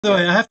By the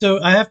Yeah. way,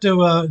 I have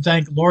to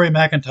thank Lori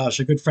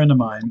McIntosh, a good friend of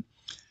mine,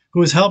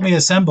 who has helped me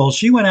assemble.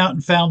 She went out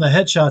and found the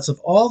headshots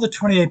of all the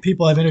 28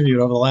 people I've interviewed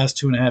over the last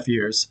 2.5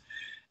 years,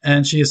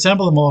 and she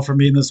assembled them all for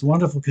me in this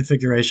wonderful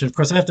configuration. Of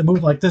course, I have to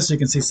move like this so you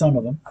can see some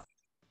of them.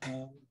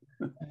 Um,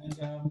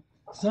 and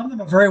some of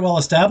them are very well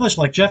established,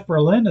 like Jeff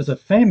Berlin is a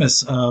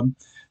famous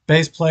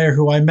bass player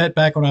who I met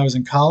back when I was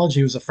in college.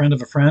 He was a friend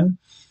of a friend,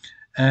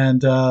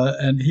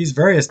 and he's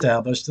very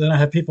established. Then I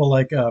have people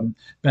like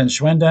Ben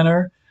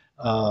Schwendener.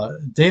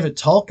 David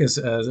Tulk is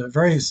a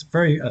very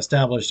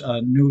established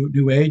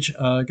new age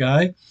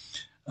guy.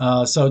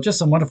 So just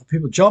some wonderful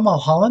people. Joe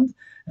Mulholland,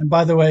 and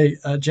by the way,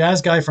 a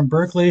jazz guy from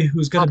Berkeley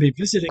who's going to be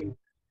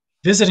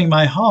visiting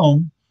my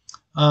home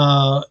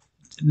uh,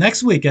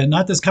 next weekend,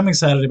 not this coming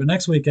Saturday, but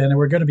next weekend, and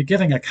we're going to be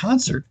giving a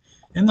concert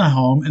in the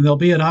home, and there'll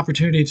be an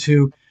opportunity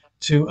to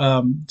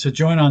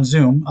join on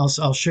Zoom.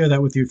 I'll share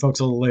that with you folks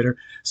a little later.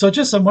 So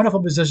just some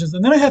wonderful musicians,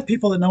 and then I have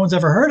people that no one's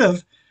ever heard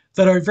of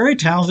that are very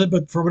talented,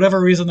 but for whatever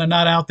reason they're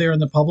not out there in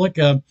the public.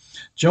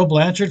 Joe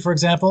Blanchard, for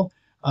example,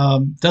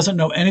 doesn't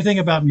know anything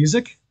about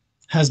music,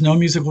 has no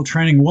musical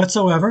training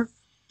whatsoever,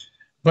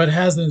 but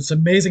has this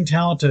amazing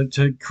talent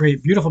to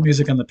create beautiful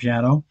music on the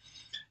piano.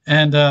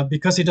 And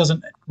because he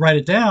doesn't write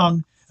it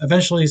down,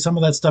 eventually some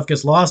of that stuff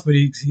gets lost. But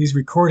he's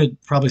recorded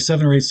probably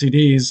 7 or 8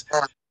 CDs,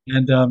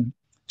 and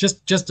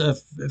just a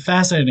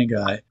fascinating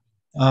guy.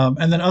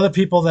 And then other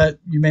people that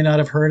you may not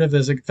have heard of.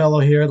 There's a fellow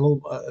here,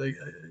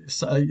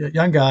 a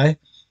young guy,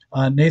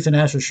 Nathan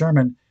Asher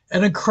Sherman,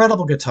 an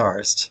incredible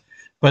guitarist,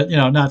 but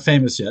not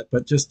famous yet,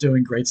 but just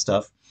doing great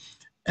stuff.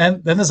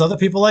 And then there's other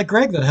people like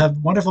Greg that have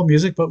wonderful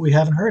music, but we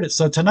haven't heard it.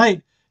 So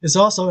tonight is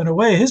also, in a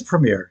way, his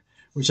premiere,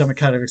 which I'm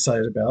kind of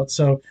excited about.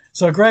 So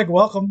Greg,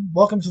 welcome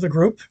to the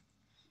group.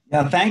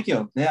 Yeah, thank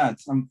you. Yeah,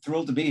 I'm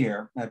thrilled to be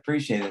here. I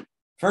appreciate it.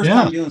 First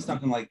Yeah, time doing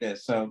something like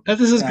this, so this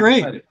is yeah, I'm great.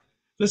 excited.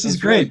 This is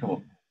It's really great.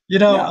 cool. You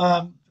know, Yeah.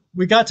 um,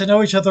 we got to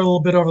know each other a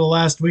little bit over the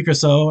last week or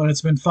so, and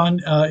it's been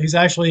fun. He's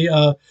actually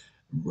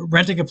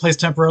renting a place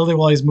temporarily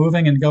while he's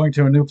moving and going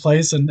to a new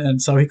place,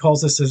 and so he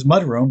calls this his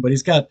mud room. But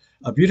he's got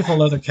a beautiful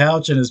leather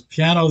couch and his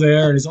piano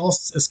there, and he's all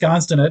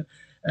ensconced in it.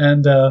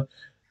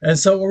 And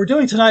so what we're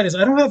doing tonight is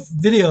I don't have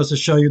videos to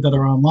show you that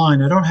are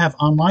online. I don't have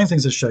online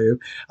things to show you.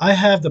 I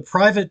have the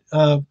private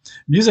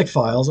music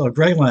files of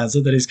Greg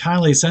Lanza that he's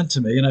kindly sent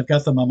to me, and I've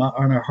got them on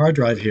our hard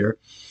drive here.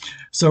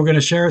 So we're going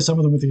to share some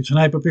of them with you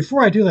tonight. But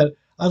before I do that,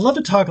 I'd love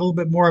to talk a little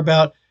bit more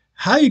about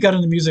how you got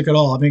into music at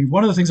all. I mean,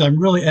 one of the things I'm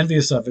really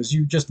envious of is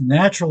you just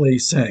naturally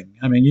sing.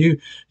 I mean, you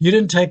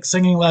didn't take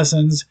singing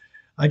lessons.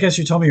 I guess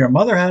you told me your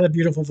mother had a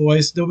beautiful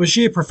voice. Was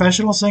she a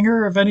professional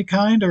singer of any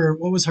kind, or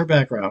what was her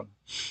background?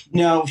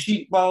 No,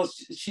 she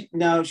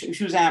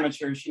was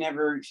amateur. She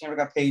never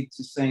got paid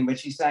to sing, but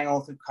she sang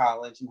all through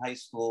college and high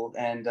school,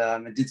 and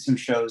did some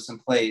shows, some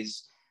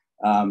plays,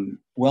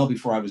 well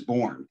before I was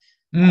born.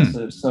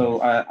 Mm.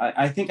 So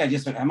I think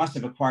I must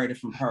have acquired it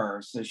from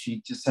her. So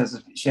she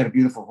had a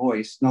beautiful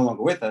voice, no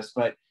longer with us,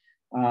 but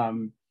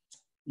um,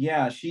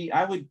 yeah,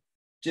 I would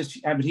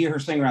hear her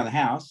sing around the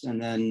house,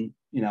 and then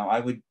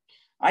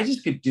I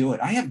just could do it.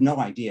 I have no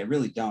idea, I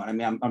really don't. I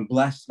mean, I'm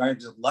blessed, very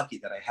just lucky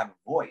that I have a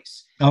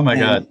voice, Oh my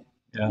and God.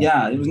 Yeah.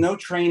 yeah, it was no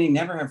training,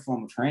 never had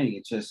formal training.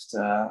 It just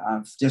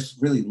I'm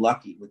just really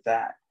lucky with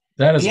that.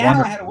 That is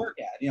Piano I had to wonderful. work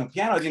at.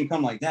 Piano didn't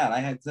come like that. I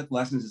had took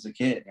lessons as a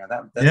kid.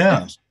 That's Yeah.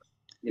 different.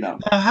 You know,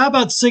 Now, how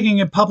about singing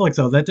in public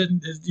though?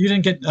 You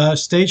didn't get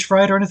stage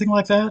fright or anything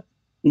like that?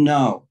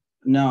 no,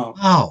 no,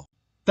 Wow.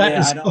 That yeah,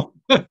 is I don't.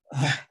 that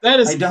I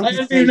is don't I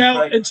get envy you stage now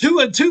fright. in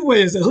two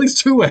ways, at least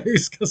two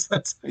ways, because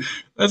that's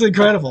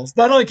incredible.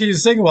 Not only can you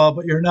sing well,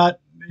 but you're not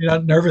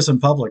nervous in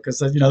public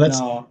because No,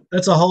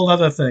 that's a whole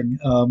other thing.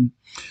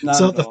 not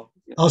So at all.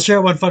 I'll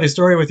share one funny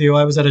story with you.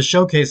 I was at a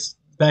showcase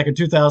back in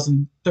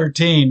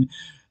 2013,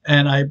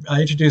 and I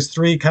introduced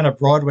three kind of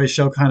Broadway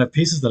show kind of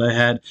pieces that I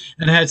had,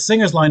 and I had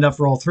singers lined up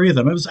for all three of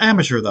them. It was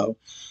amateur though.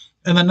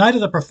 And the night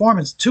of the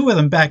performance, two of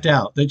them backed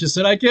out. They just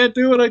said, "I can't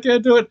do it. I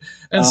can't do it."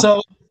 And Oh,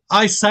 so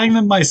I sang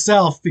them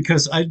myself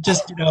because I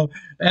just,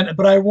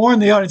 but I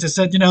warned the audience. I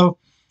said,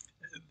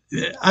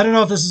 I don't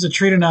know if this is a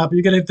treat or not, but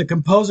you're going to the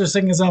composer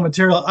singing his own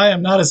material. I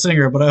am not a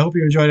singer, but I hope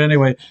you enjoyed it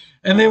anyway.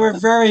 And they were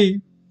very,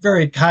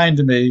 very kind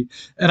to me.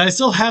 And I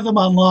still have them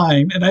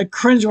online. And I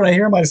cringe when I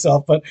hear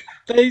myself, but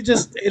they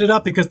just ate it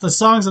up because the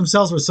songs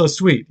themselves were so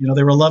sweet.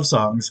 They were love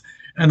songs,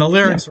 and the yeah.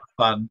 lyrics were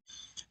fun.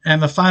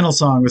 And the final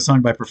song was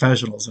sung by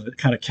professionals, and it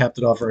kind of capped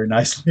it off very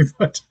nicely.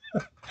 But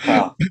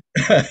Wow.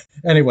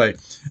 anyway,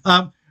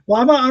 well,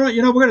 we're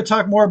going to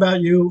talk more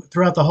about you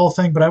throughout the whole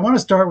thing, but I want to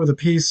start with a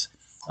piece.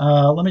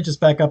 Let me just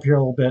back up here a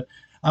little bit.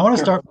 I want to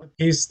Sure. start with a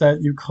piece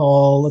that you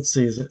call, let's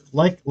see, is it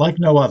like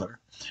no other?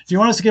 Do you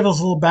want us to give us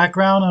a little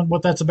background on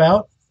what that's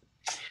about?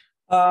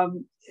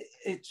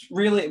 It's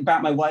really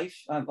about my wife.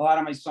 A lot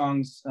of my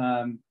songs,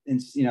 and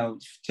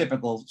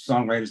typical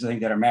songwriters, I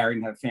think, that are married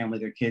and have family,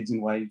 their kids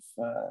and wife,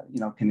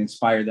 can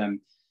inspire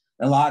them.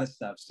 A lot of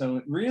stuff. So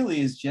it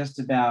really is just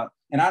about,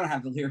 and I don't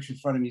have the lyrics in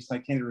front of me, so I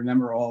can't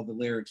remember all the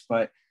lyrics,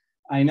 but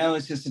I know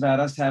it's just about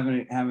us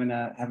having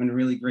a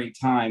really great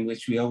time,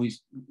 which we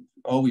always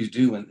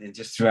do, and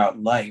just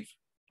throughout life.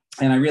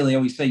 And I really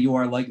always say you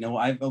are like Noah.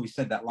 I've always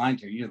said that line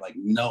to her. You're like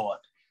Noah.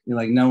 You're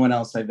like no one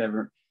else I've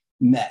ever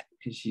met,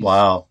 because she's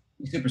Wow.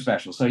 super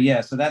special. So yeah,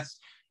 so that's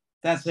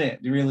it.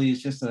 It really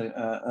is just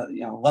a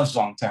love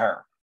song to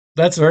her.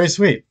 That's very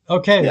sweet.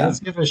 Okay, Yeah. let's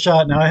give it a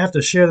shot. Now I have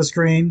to share the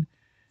screen,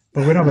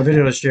 but we don't have a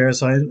video to share,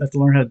 so I have to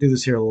learn how to do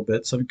this here a little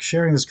bit. So I'm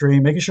sharing the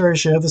screen, making sure I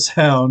share the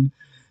sound.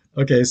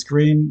 Okay,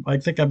 screen. I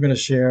think I'm going to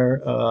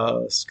share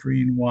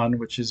screen one,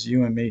 which is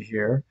you and me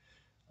here.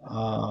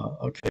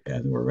 Okay,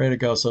 and we're ready to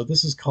go. So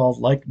this is called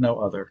Like No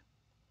Other.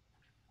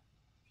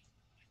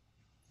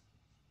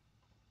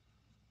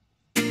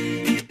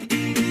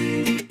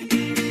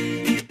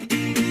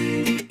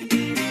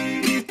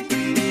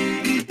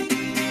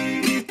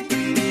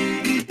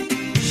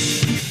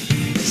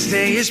 This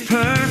day is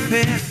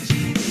perfect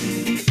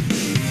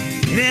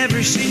in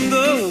every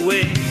single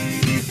way.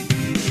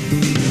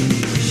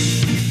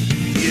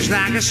 Feels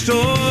like a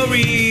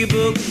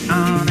storybook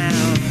on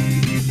our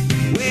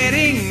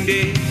wedding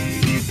day.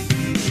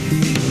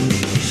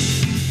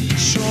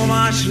 So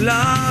much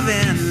love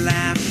and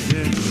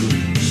laughter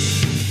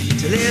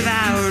to live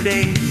our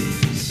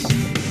days.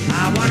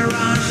 I wanna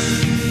run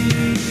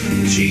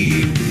to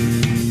you.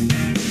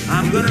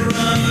 I'm gonna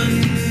run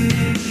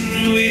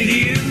with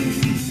you.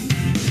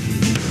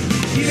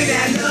 Give me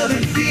that love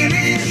and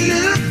feeling,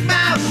 look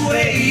my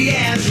way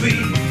as we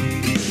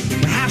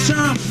have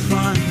some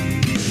fun.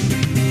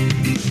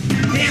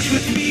 Dance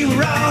with me,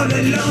 we're all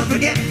alone,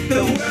 forget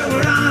the world,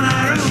 we're on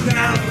our own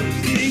now.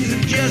 Things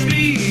have just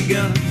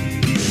begun.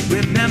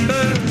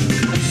 Remember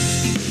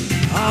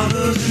all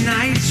those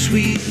nights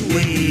we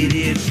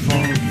waited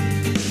for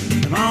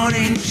the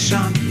morning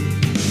sun.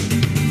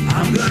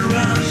 I'm gonna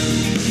run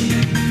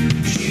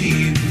to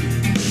you.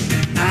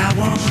 I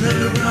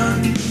wanna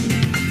run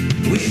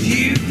with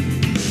you,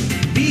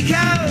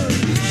 because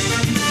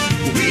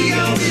we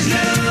always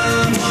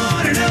love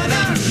one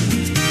another.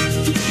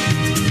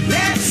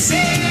 Let's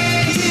say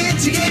it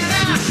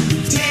together.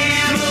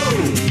 Tambo,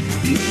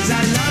 because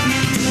I love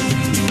you.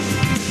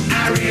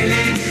 I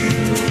really do,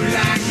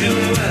 like no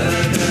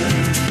other.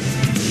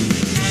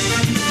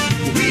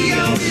 We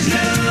always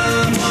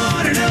love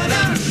one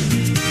another.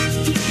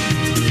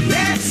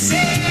 Let's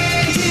say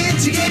it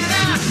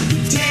together.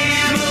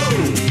 Tambo,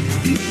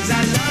 because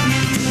I love you.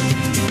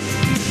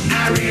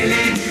 I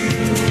really do,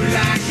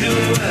 like no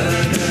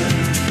other.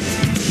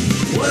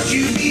 Would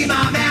you be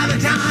my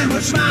Valentine?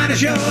 What's mine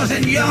is yours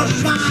and yours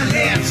is mine.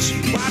 Let's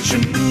watch a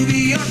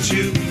movie or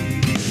two.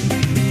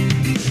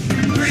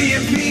 Pretty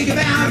and pink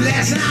about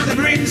last night, the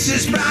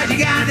Princess Bride. You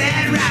got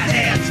that right,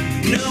 there's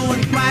no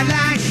one quite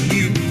like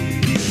you.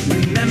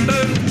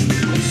 Remember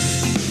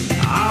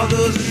all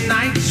those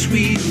nights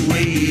we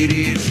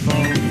waited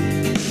for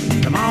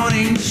the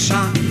morning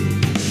sun.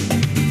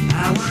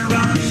 I wanna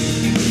run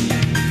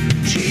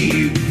to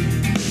you.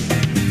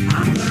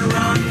 I'm gonna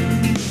run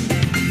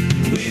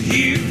with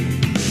you,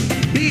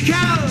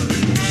 because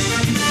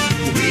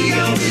we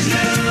always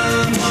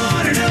love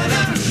one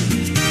another.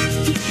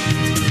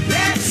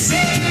 Let's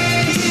say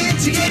it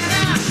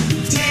together.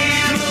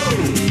 Tambo,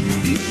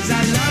 because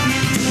I love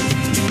you.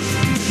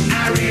 I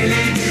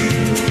really do,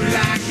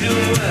 like no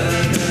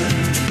other.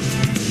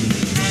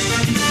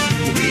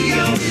 We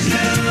always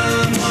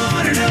love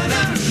one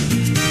another.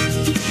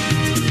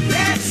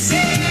 Let's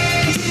say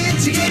it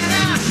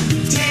together.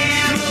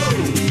 Tambo,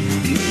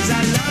 because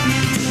I love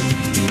you.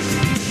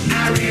 I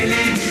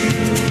really do,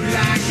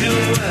 like no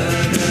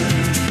other.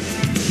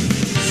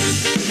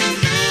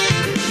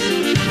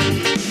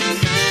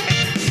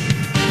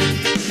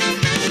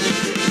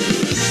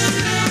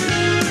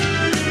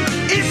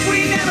 If we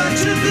never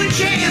took the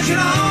chance and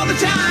all the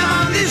time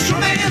on this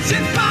romance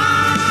and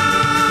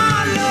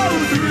follow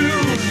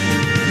through,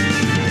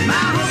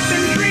 my hopes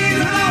and dreams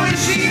will always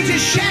seem to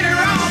shatter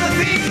all the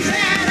things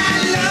that I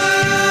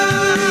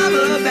love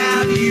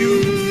about you.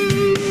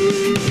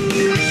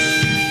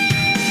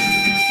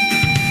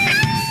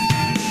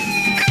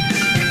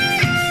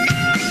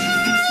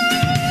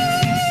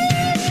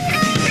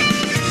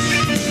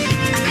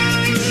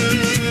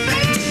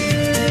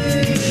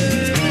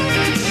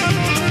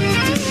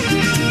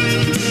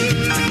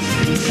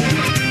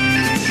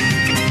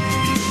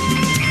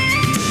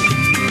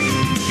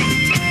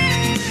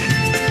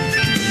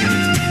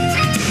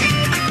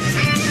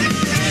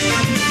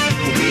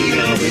 We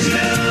always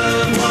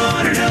love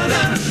one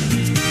another.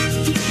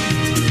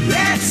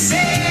 Let's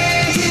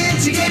say it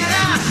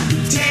together.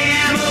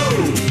 Tambo,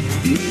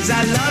 because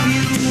I love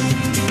you.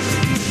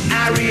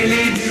 I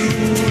really do,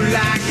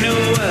 like no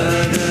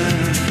other.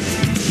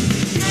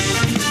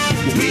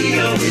 We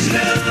always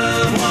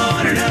love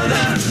one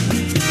another.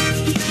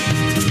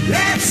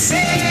 Let's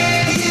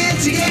say it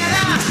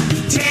together.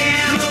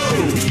 Tambo,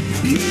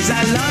 because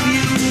I love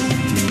you.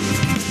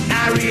 I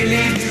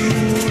really do,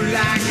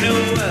 like no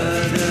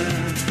other.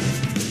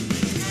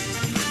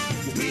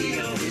 We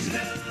always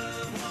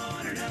love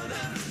one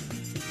another.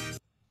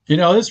 You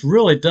know, this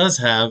really does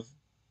have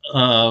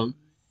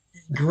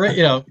great.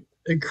 You know,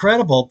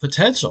 incredible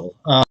potential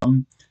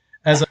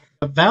as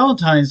a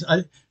Valentine's.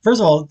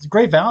 First of all, it's a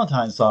great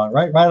Valentine's song,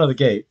 right out of the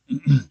gate.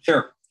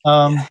 Sure.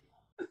 Um,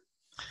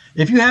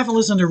 if you haven't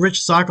listened to Rich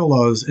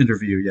Sokolow's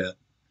interview yet,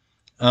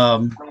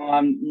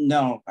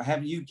 No, I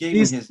have. You gave me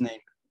he's his name.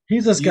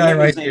 he's this You guy gave me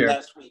right his name here.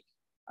 last week.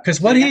 Because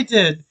Say what he again?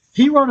 did,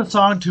 he wrote a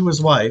song to his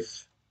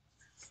wife,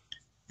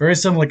 very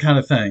similar kind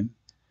of thing.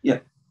 Yeah.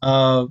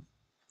 Uh,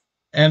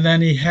 and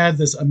then he had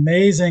this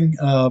amazing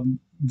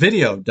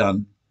video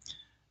done,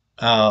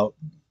 uh,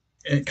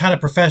 kind of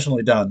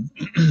professionally done,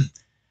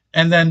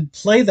 and then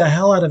played the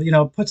hell out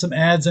of, put some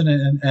ads in it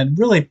and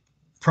really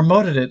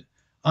promoted it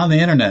on the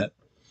internet.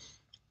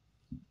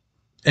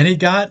 And he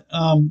got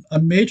a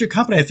major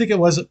company, I think it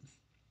was,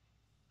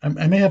 I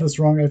may have this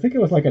wrong, I think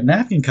it was like a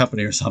napkin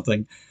company or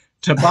something,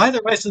 to buy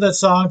the rights to that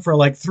song for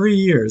like 3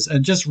 years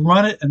and just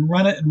run it and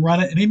run it and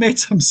run it. And he made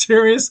some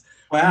serious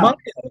money Wow.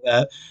 out of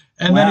that.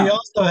 And then he Wow.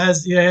 also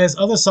has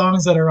other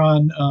songs that are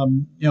on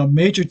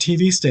major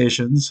TV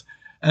stations.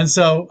 And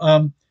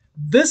so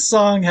this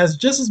song has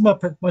just as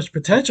much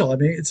potential. I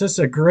mean, it's just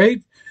a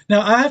great.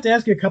 Now I have to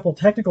ask you a couple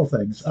technical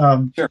things.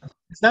 Sure.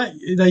 Is that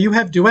you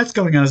have duets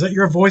going on? Is that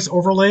your voice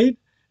overlaid?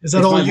 Is that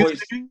It's all my you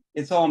voice. singing?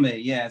 It's all me.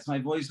 Yeah, it's my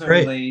voice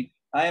Great. overlaid.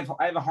 I have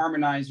a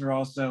harmonizer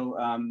also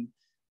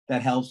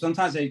that helps.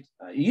 Sometimes I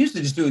used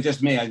to just do it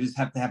just me. I just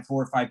have to have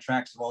 4 or 5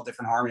 tracks of all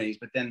different harmonies,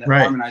 but then the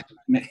Right.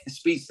 harmonizer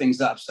speeds things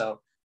up.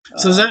 So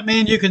So does that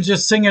mean you can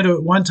just sing it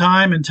at one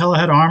time and tell it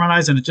how to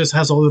harmonize, and it just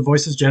has all the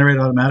voices generated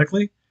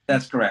automatically?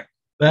 that's correct.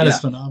 That is Yeah,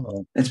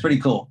 phenomenal. it's pretty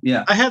cool.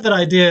 Yeah. I had that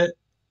idea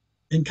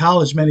in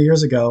college many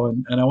years ago,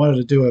 and I wanted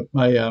to do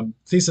my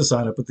thesis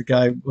on it, but the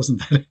guy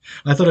wasn't.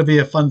 I thought it'd be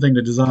a fun thing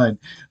to design.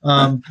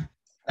 Um,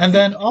 and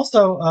then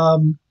also,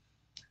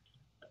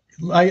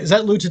 is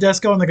that Lou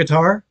Tedesco on the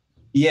guitar?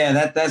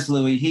 Yeah, that's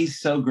Louis. He's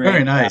so Very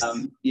great. nice.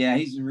 Yeah,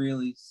 he's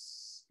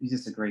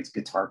just a great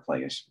guitar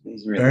player.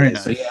 He's really Very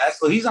is. So nice. yeah,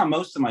 so he's on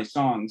most of my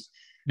songs.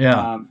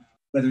 Yeah.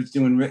 Whether it's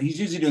he's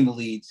usually doing the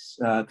leads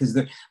because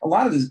a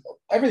lot of this,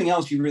 everything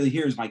else you really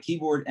hear is my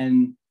keyboard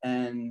and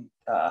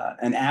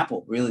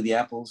Apple. Really, the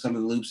Apple, some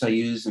of the loops I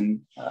use,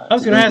 and I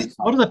was going to ask,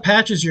 what are the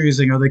patches you're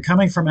using? Are they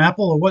coming from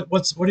Apple, or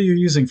what are you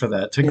using for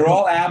that? they're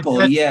all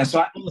Apple. Yeah,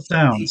 so all the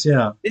sounds.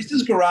 Yeah. this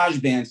is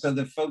GarageBand. So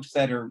the folks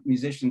that are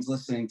musicians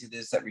listening to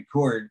this that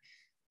record,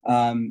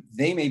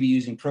 they may be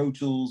using Pro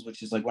Tools,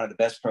 which is like one of the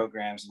best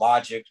programs,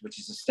 Logic, which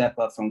is a step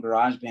up from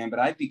GarageBand. But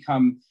I've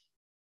become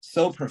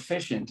so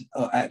proficient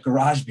at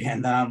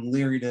GarageBand that I'm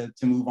leery to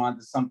move on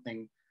to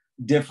something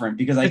different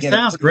because I It get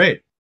sounds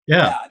great.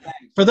 Yeah. thanks.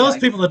 For those Yeah,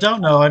 people that don't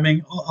know, I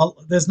mean,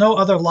 there's no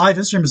other live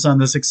instruments on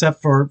this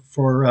except for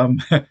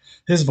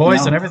his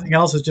voice, and no, everything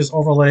else is just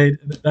overlaid.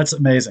 That's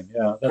amazing.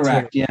 Yeah, that's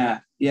correct. really,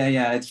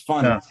 Yeah. It's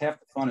fun. yeah, It's half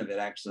the fun of it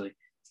actually,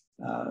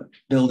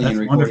 building and that's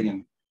recording wonderful.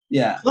 them.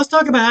 Yeah. Let's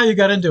talk about how you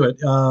got into it.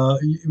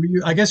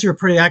 I guess you were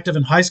pretty active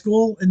in high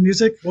school in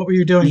music. What were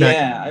you doing back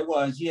then? Yeah, I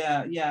was.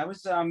 I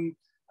was.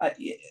 I,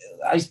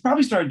 I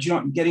probably started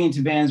getting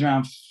into bands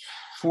around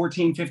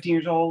 14, 15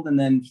 years old, and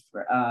then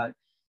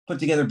put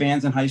together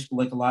bands in high school,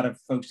 like a lot of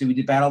folks do. We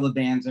did battle the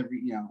bands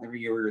every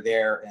year we were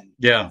there,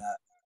 Yeah.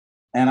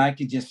 and I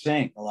could just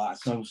sing a lot.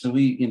 So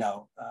we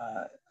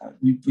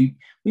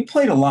we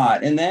played a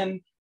lot, and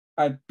then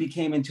I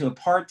became into a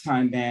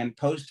part-time band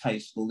post high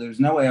school. There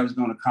was no way I was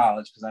going to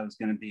college because I was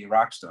going to be a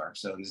rock star.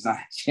 So there's not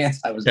a chance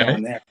I was Okay.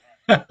 going there.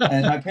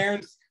 And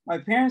my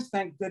parents,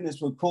 thank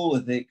goodness, were cool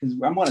with it because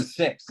I'm one of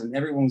 6, and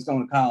everyone was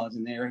going to college,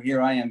 and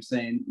here I am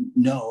saying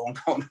no,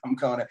 I'm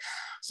going to.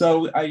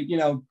 So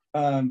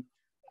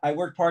I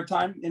worked part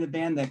time in a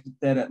band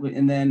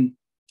and then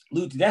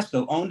Lou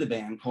Tedesco owned a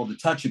band called the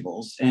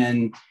Touchables,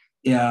 and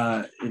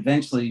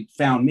eventually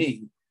found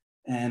me,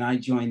 and I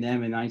joined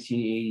them in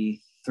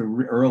 1983,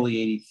 early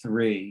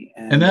 83,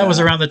 And that was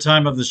around the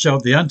time of the show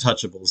The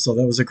Untouchables. So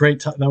that was a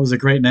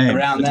great name.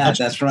 around The that.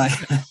 That's right.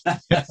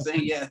 Yeah. So,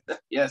 yeah,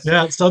 yes.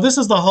 Yeah. So this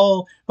is the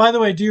whole. By the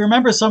way, do you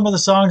remember some of the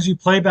songs you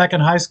played back in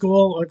high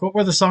school? Like, what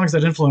were the songs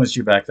that influenced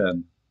you back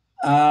then?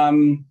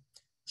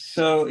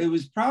 So it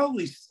was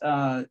probably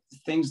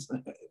things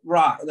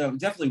rock, no,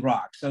 definitely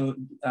rock. So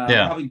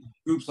Yeah. probably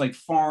groups like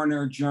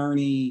Foreigner,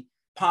 Journey,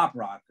 pop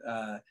rock.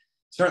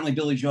 Certainly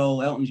Billy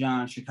Joel, Elton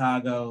John,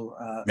 Chicago,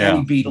 Yeah.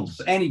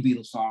 any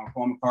Beatles song,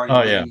 Paul McCartney,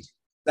 Oh yeah.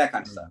 that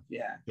kind of stuff.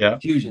 Yeah, Yeah.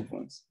 huge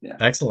influence. Yeah.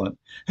 Excellent.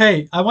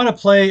 Hey, I want to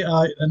play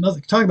another.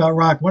 Talking about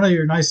rock, one of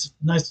your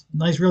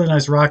really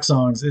nice rock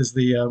songs is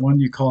the one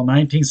you call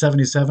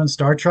 1977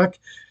 Starstruck.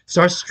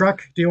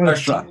 Do you want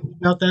to talk Starstruck.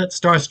 about that?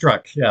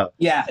 Starstruck. Yeah.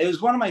 Yeah, it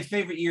was one of my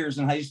favorite years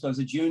in high school as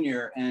a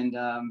junior, and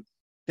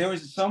there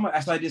was so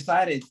much. So I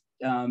decided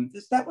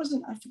that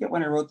wasn't. I forget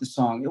when I wrote the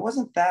song. It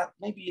wasn't that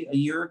maybe a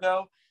year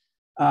ago.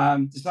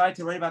 Decided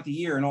to write about the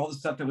year and all the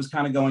stuff that was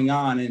kind of going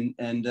on,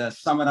 and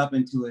sum it up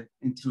into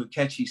a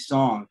catchy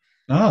song.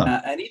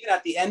 Ah, And even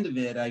at the end of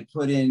it, I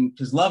put in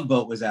because Love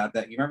Boat was out.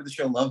 That you remember the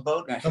show Love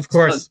Boat? of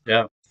course.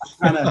 Yeah.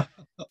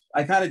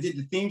 I kind of did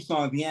the theme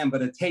song at the end,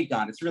 but a take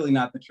on it. It's really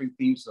not the true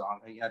theme song.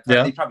 Yeah.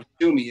 They'd probably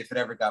sue me if it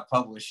ever got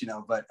published,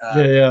 But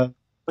Yeah.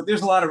 but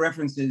there's a lot of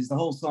references, the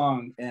whole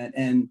song,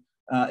 and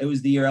it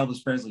was the year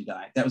Elvis Presley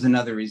died. That was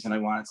another reason I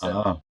wanted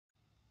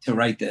to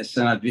write this.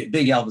 And I'm a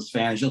big Elvis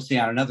fan, as you'll see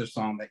on another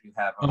song that you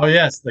have. Oh,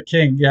 yes, The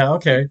King. Yeah,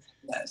 okay.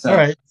 Yeah, so, all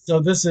right. So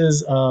this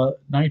is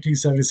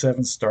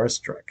 1977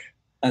 Starstruck.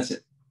 That's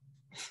it.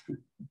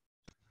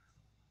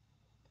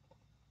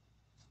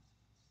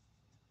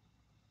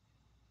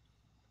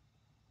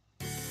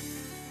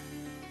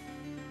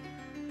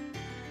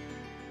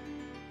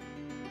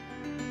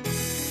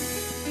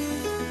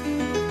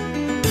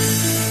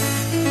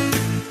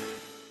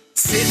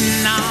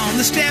 Sitting on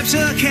the steps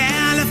of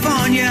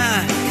California,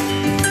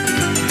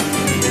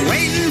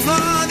 waiting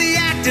for the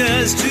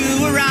actors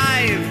to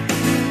arrive.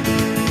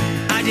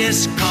 I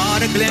just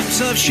caught a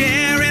glimpse of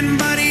Cher and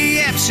Buddy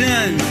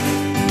Epson.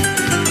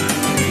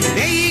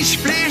 They each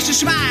flashed a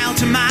smile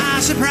to my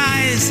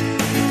surprise.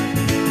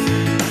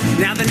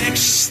 Now the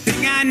next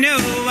thing I know,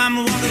 I'm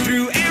walking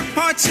through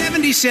Airport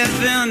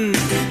 77.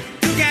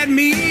 Look at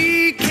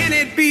me, can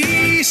it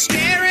be?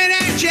 Staring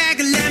at Jack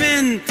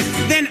Lemmon.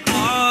 Then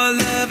all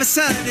of a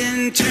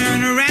sudden,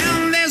 turn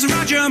around, there's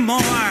Roger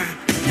Moore,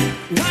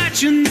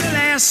 watching the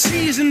last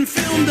season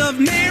filmed of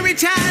Mary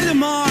Tyler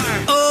Moore.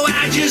 Oh,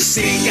 I just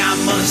think I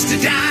must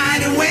have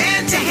died and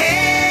went to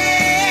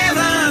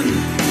heaven.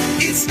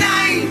 It's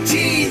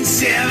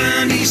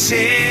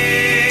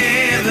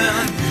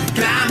 1977.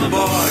 Climb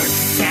aboard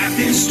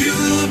Captain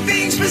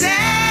Stuping's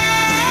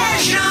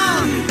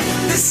possession,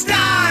 the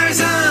stars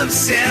of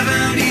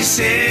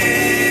 77.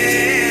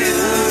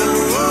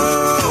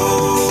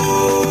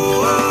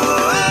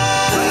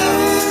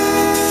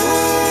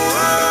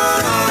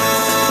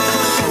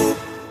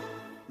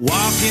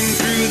 Walking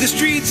through the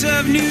streets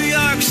of New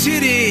York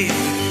City,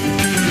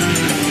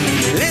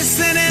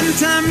 listening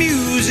to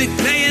music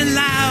playing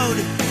loud.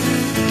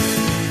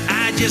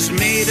 I just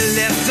made a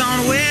left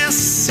on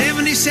West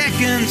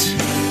 72nd,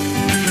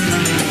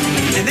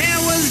 and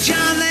there was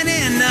John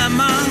Lennon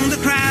among the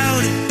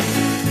crowd.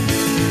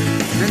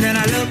 And then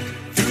I looked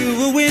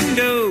through a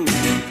window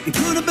and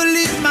couldn't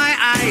believe my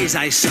eyes.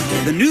 I saw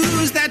the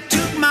news that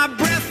took my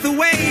breath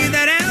away,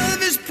 that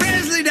Elvis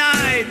Presley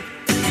died.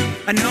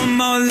 No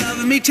more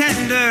Love Me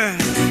Tender,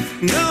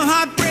 no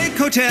Heartbreak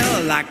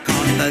Hotel. I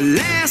caught the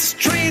last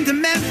train to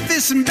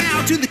Memphis and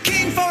bowed to the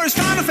king for his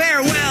final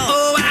farewell.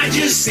 Oh, I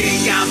just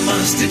think I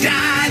must have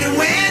died and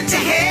went to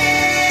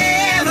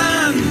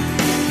heaven.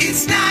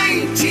 It's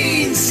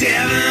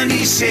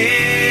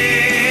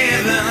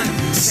 1977.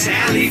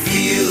 Sally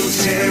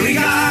Fields, Terry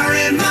Garr,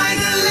 and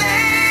Michael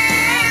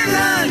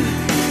Lennon,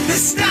 the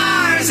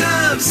stars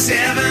of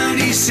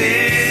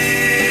 77.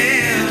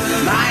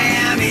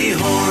 Miami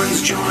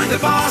horns joined the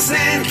boss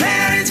and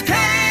Clarence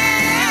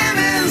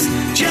Clemens,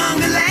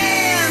 Jungle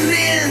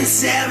Land in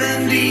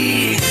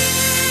 70.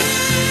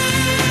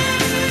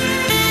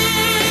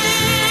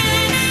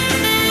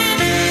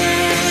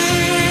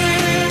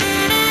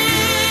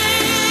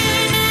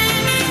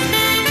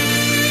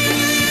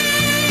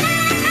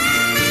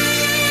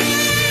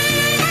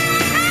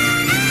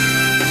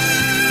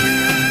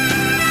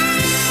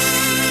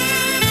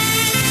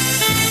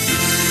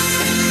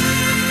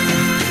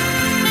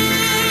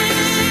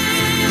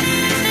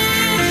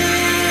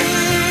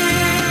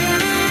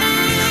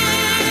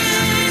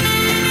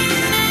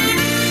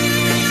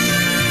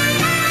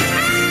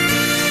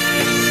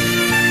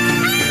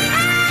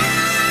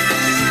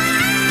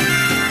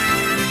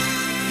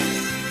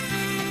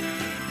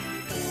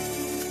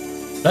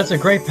 That's a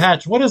great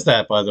patch. What is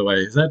that, by the way?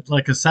 Is that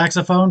like a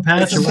saxophone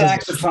patch? It's a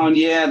saxophone.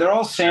 Yeah, they're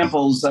all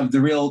samples of the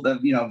real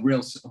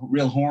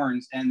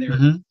horns, and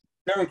they're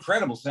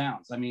incredible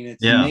sounds. I mean,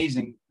 it's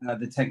amazing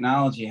the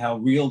technology, how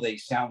real they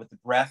sound with the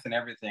breath and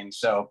everything.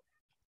 So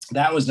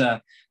that was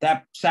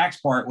that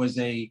sax part was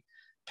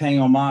paying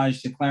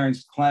homage to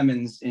Clarence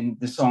Clemens in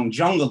the song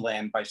Jungle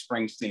Land by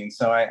Springsteen.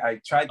 So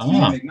I tried to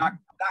mimic, not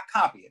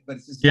copy it, but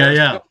it's just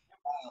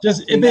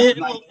just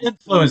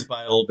influenced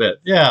by it a little bit.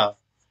 Yeah.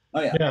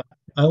 Oh yeah.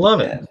 I love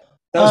it. Yeah,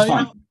 that was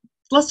fun.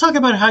 Let's talk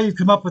about how you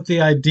come up with the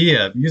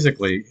idea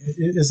musically.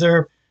 Is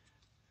there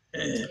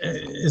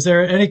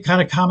any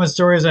kind of common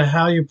stories of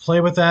how you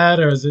play with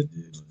that, or is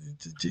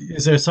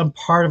there some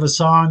part of a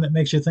song that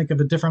makes you think of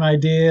a different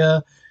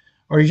idea,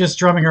 or are you just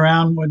drumming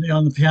around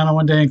on the piano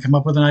one day and come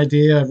up with an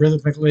idea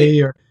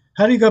rhythmically, or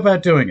how do you go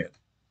about doing it?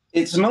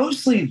 It's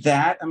mostly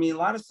that. I mean, a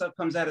lot of stuff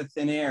comes out of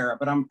thin air,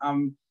 but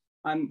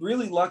I'm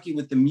really lucky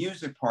with the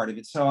music part of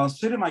it. So I'll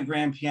sit at my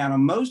grand piano.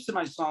 Most of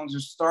my songs are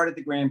start at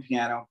the grand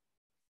piano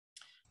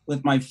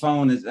with my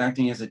phone as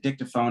acting as a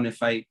dictaphone.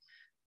 If I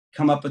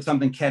come up with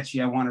something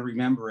catchy, I want to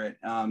remember it.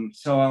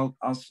 So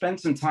I'll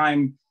spend some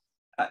time.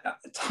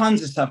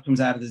 Tons of stuff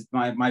comes out of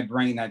my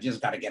brain. I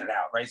just got to get it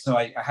out, right? So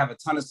I have a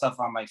ton of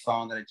stuff on my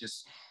phone that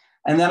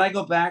and then I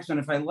go back to,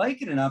 and if I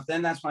like it enough,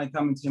 then that's when I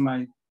come into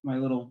my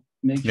little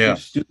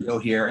makeshift studio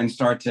here and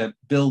start to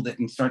build it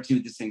and start to see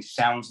what this thing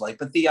sounds like.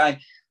 But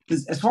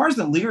as far as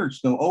the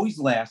lyrics go, always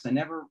last.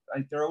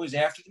 They're always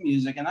after the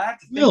music, and I have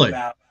to think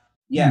about.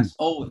 Yes,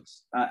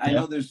 always. I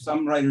know there's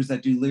some writers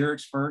that do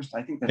lyrics first.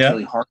 I think that's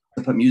really hard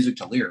to put music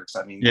to lyrics.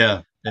 I mean,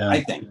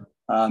 I think.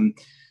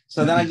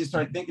 So then I just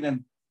started thinking of,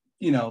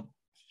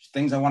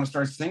 things I want to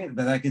start singing.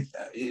 But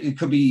it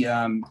could be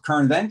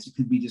current events, it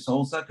could be just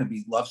old stuff, it could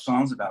be love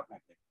songs about my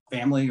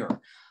family or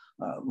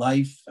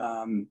life.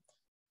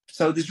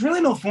 So there's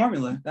really no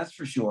formula, that's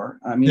for sure.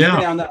 I mean,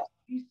 every now and then I'll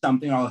see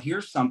something, or I'll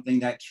hear something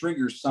that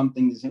triggers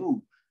something to say,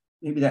 "Ooh,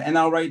 maybe that," and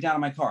I'll write it down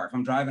in my car. If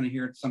I'm driving, I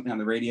hear something on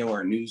the radio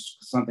or news,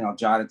 something, I'll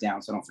jot it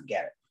down so I don't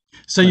forget it.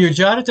 So you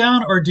jot it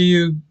down, or do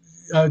you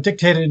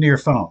dictate it into your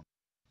phone,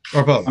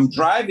 or both? If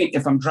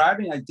I'm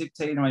driving, I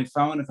dictate it on my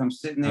phone. If I'm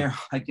sitting there,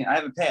 I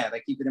have a pad.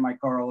 I keep it in my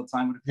car all the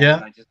time with a pen. Yeah.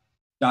 And I just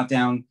jot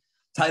down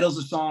titles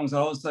of songs.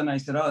 All of a sudden, I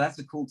said, "Oh, that's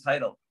a cool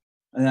title,"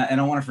 and I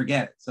don't want to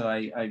forget it. So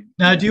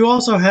now, do you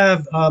also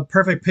have a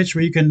perfect pitch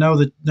where you can know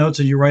the notes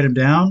and you write them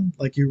down,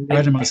 like you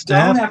write them on a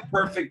staff? I don't have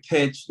perfect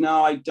pitch.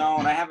 No, I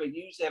don't. I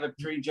usually have a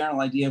pretty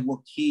general idea of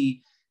what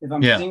key. If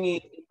I'm singing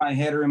it in my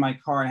head or in my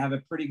car, I have a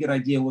pretty good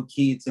idea what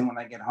key it's in when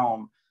I get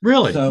home.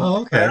 Really? So,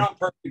 okay. I don't have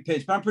perfect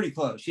pitch, but I'm pretty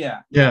close.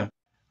 Yeah. Yeah.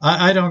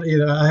 I don't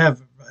either. I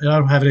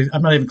don't have any.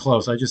 I'm not even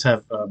close. I just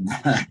have.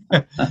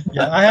 I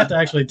have to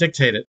actually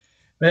dictate it.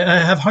 I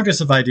have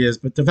hundreds of ideas,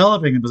 but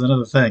developing them is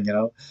another thing,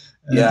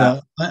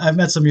 And, I've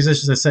met some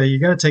musicians that say you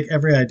got to take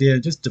every idea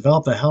and just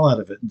develop the hell out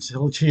of it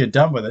until you're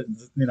done with it.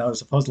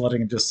 As opposed to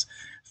letting it just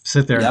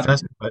sit there and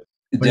fester. But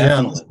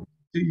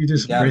you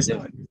just embrace it.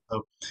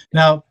 So,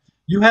 now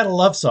you had a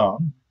love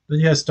song, then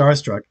you had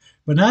Starstruck,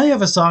 but now you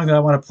have a song that I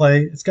want to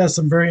play. It's got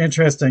some very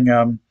interesting.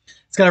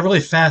 It's got a really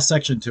fast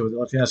section to it.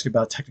 I'll have to ask you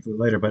about technically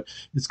later, but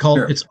it's called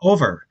 "It's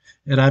Over,"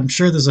 and I'm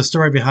sure there's a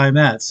story behind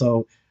that.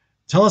 So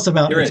tell us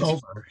about "It's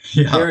Over."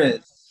 Yeah. There is.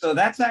 So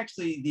that's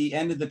actually the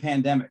end of the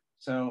pandemic.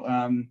 So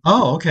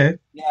okay.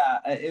 Yeah,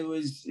 it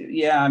was.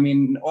 Yeah, I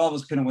mean, all of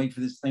us couldn't wait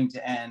for this thing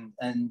to end,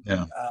 and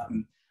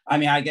I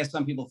mean, I guess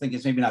some people think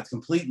it's maybe not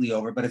completely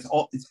over, but it's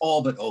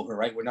all but over,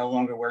 right? We're no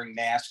longer wearing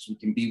masks. We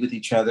can be with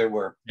each other.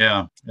 We're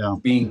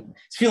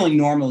it's feeling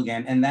normal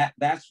again, and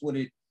that's what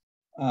it.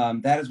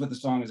 That is what the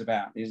song is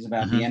about. It is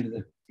about the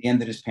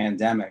end of this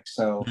pandemic.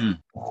 So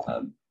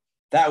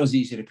that was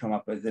easy to come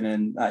up with, and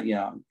then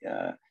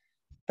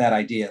that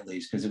idea at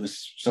least, because it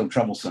was so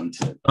troublesome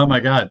to. Oh my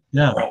God!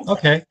 Yeah.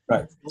 Okay.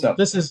 Right. So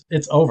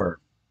It's over.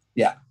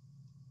 Yeah.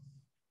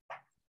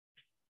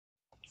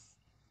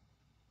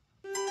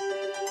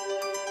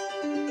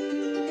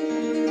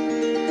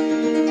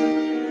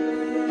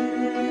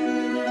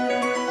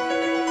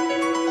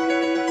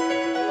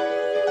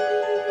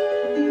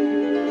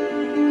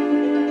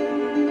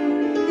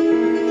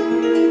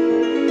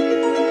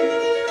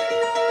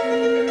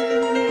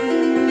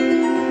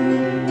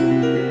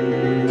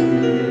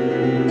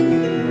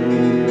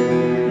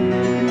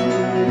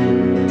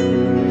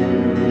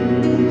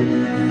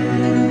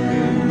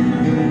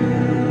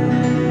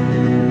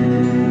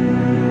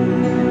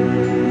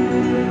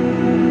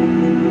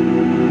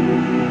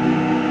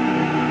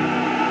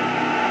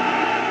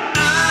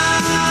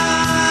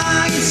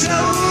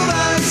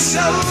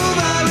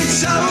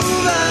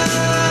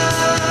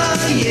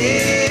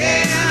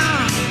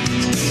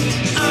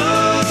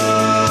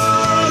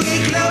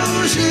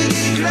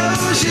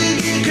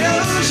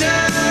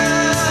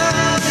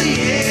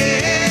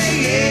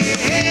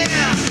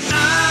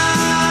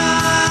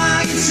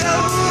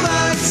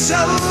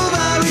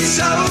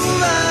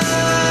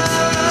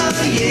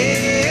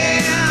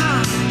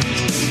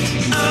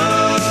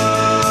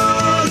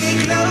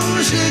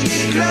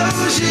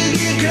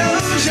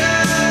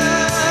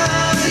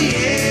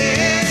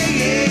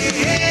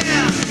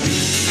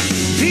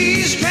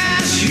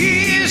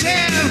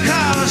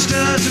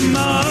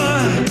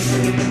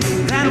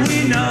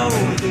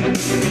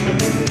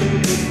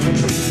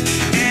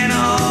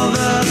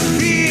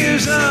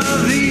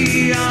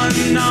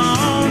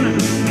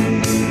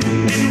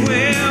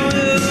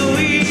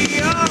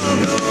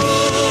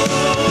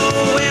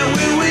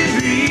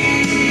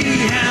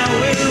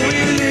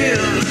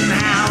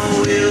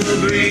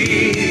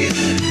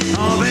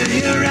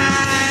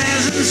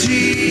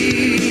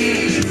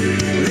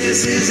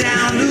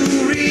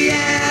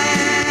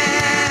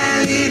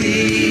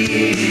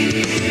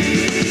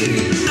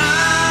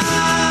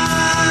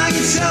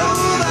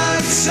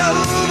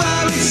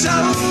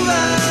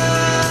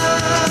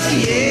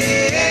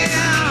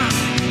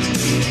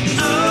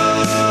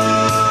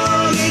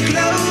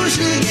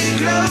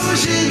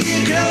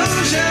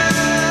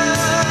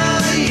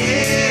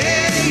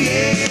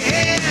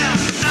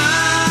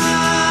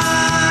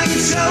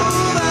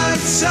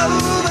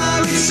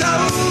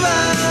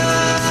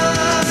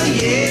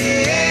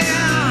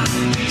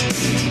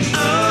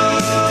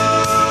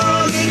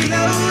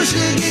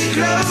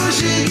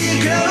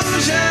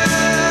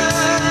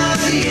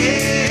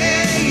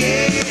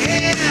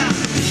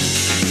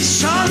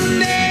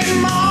 Sunday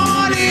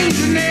mornings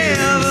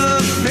never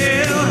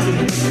feel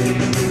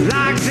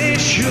like they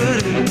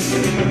should.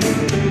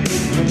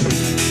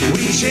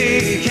 We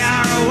take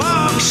our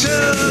walks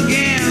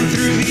again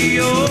through the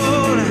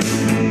old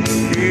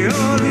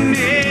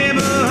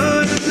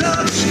neighborhood.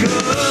 Looks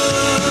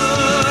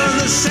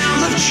good. The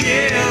sound of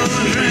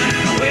children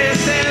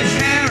with their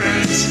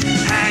parents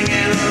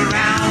hanging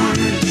around.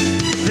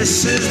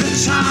 This is the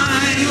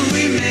time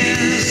we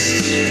missed.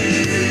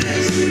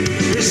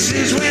 This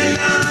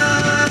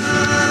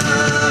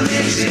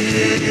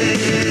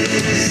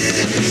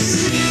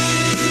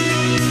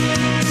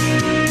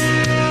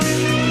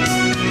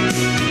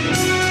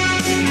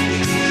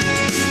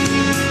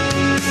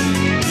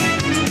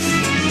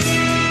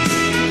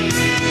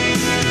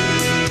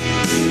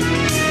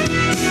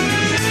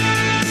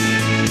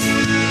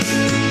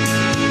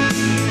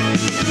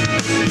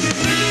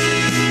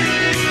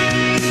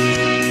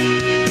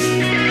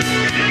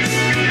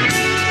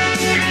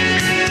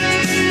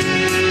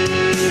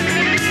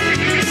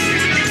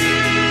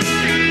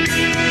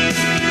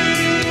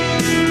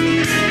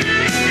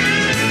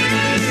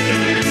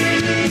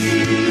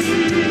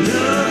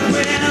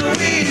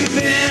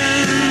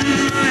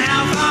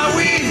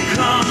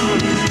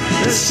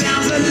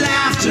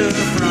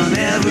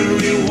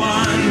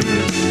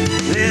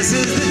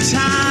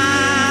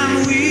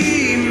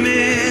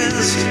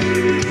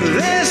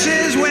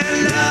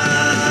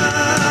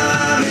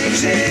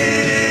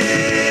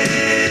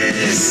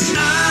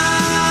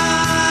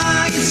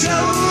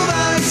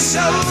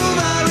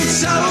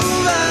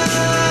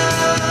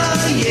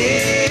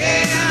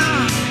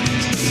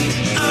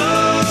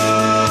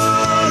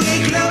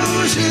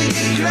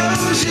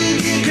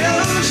get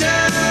closer.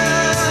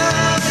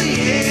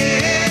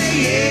 Yeah,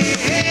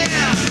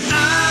 yeah.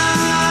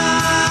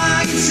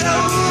 Ah, it's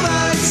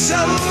over, it's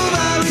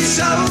over, it's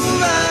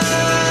over.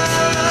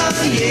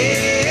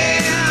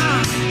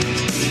 Yeah.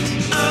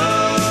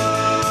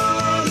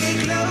 Oh, get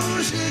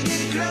closer,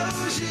 get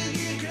closer,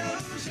 get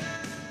closer.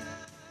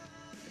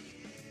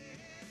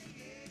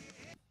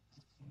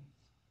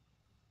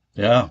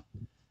 Yeah.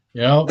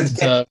 You know, It's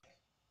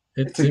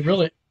it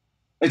really,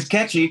 it's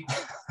catchy.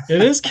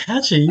 it is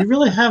catchy. You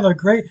really have a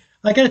great,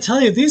 I got to tell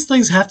you, these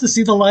things have to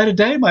see the light of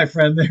day, my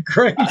friend. They're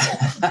great.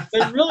 They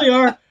really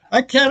are.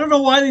 I don't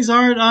know why these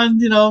aren't on,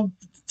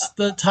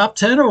 the top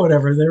 10 or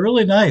whatever. They're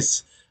really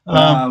nice.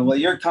 Well,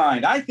 you're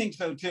kind. I think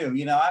so too.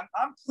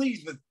 I'm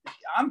pleased with.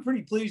 I'm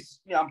pretty pleased.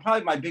 I'm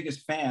probably my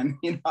biggest fan.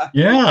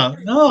 Yeah,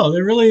 no,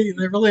 they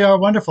really are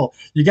wonderful.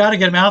 You got to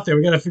get them out there.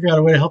 We got to figure out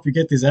a way to help you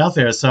get these out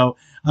there. So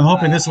I'm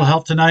hoping this will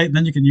help tonight, and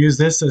then you can use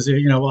this as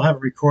we'll have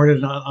it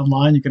recorded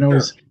online. You can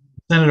always Sure.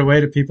 send it away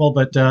to people.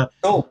 But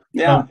Oh,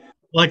 yeah.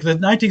 like the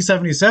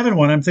 1977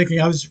 one, I'm thinking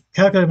I was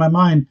calculating in my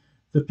mind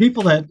the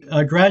people that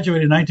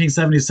graduated in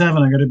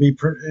 1977 are going to be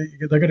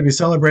they're going to be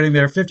celebrating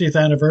their 50th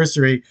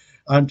anniversary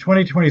on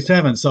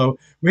 2027. So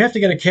we have to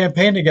get a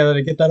campaign together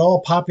to get that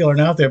all popular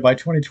and out there by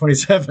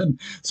 2027.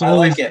 So I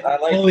like it. I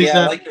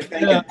like your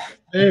thinking. yeah,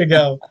 there you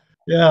go.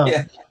 Yeah.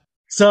 Yeah.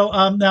 So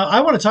now I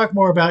want to talk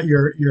more about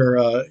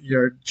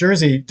your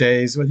Jersey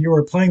days when you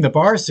were playing the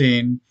bar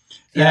scene.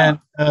 Yeah.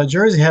 And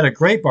Jersey had a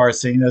great bar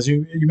scene, as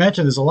you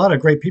mentioned. There's a lot of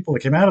great people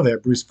that came out of there.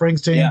 Bruce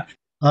Springsteen, Yeah.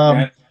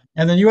 Right.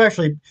 and then you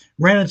actually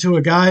ran into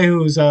a guy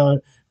who's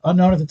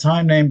unknown at the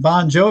time named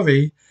Bon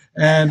Jovi.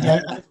 And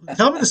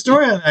tell me the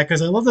story on that,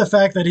 because I love the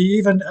fact that he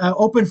even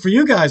opened for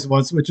you guys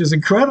once, which is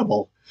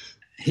incredible.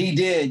 He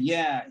did.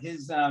 Yeah.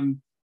 His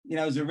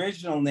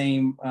original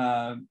name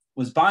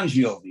was Bon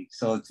Jovi,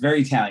 so it's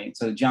very Italian.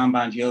 So John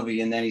Bon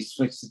Jovi, and then he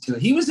switched it to.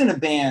 He was in a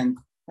band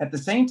at the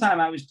same time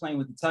I was playing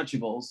with the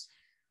Touchables.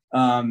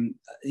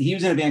 He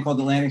was in a band called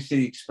Atlantic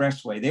City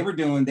Expressway. They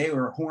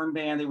were a horn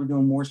band. They were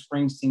doing more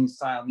Springsteen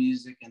style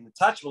music, and the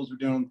Touchables were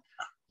doing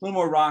a little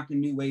more rock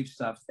and new wave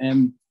stuff.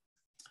 And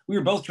we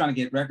were both trying to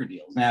get record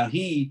deals. Now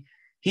he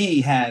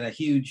had a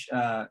huge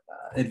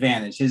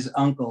advantage. His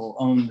uncle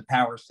owned the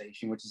Power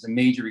Station, which is a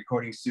major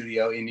recording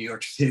studio in New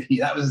York City.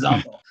 That was his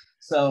uncle.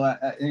 So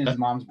and his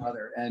mom's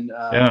brother, and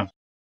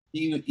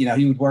he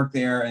would work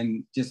there,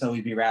 and just so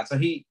he'd be around. So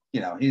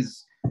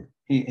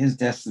his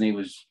destiny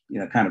was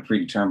kind of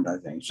predetermined, I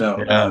think.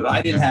 So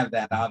I didn't have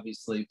that,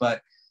 obviously,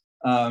 but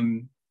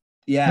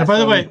yeah. Now, by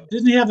the way,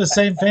 didn't he have the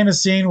same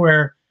famous scene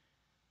where,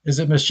 is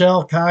it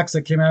Michelle Cox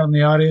that came out in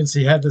the audience?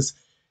 He had this.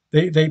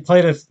 They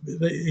played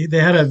they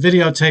had a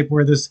videotape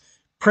where this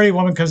pretty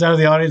woman comes out of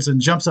the audience and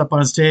jumps up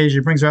on stage. He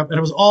brings her up, and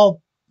it was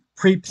all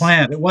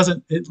pre-planned. It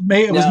wasn't. It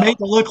was made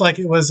to look like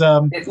it was.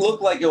 It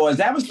looked like it was.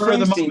 That was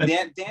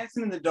Springsteen,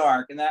 Dancing in the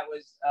Dark, and that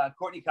was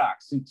Courtney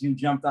Cox who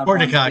jumped up.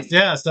 Courtney Cox,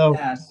 yeah. So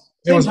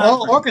it was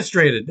all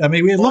orchestrated. I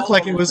mean, it looked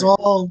like it was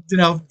all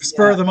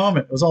spur of the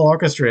moment. It was all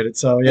orchestrated.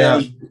 So yeah,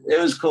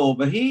 it was cool.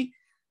 But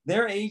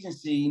their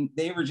agency,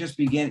 they were just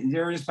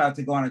about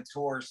to go on a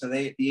tour, so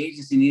the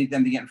agency needed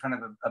them to get in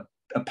front of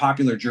a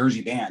popular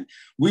Jersey band.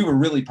 We were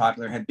really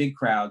popular, had big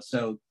crowds,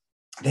 so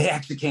they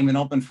actually came and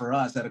opened for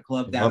us at a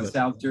club down in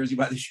South Jersey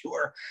by the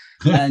shore,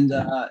 and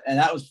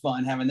that was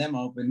fun having them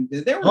open.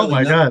 They were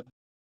really God.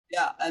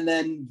 Yeah, and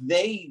then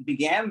they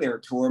began their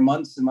tour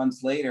months and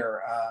months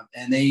later,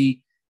 and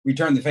they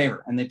returned the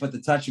favor, and they put the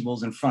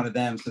Touchables in front of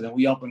them. So then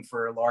we opened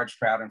for a large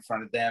crowd in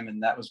front of them,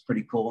 and that was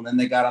pretty cool. And then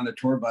they got on the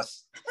tour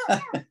bus.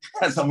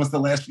 That's almost the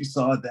last we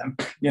saw of them.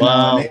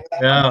 Wow.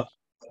 Yeah.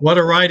 What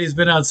a ride he's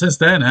been on since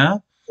then, huh?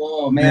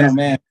 Oh, man. Oh,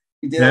 man.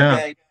 He did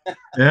okay.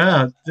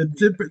 Yeah.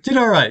 Did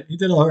all right. He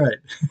did all right.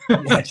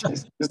 Yeah,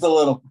 just a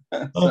little.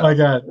 Oh, my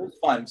God. It was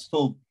fun. It was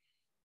cool.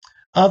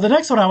 The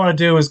next one I want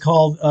to do is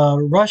called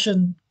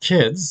Russian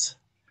Kids.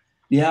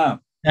 Yeah.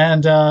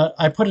 And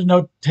I put a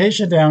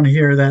notation down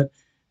here that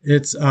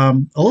it's a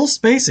little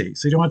spacey.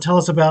 So you want to tell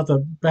us about the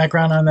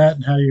background on that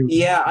and how you?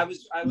 Yeah, I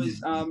was.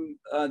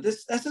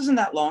 This isn't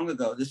that long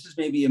ago. This is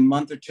maybe a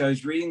month or two. I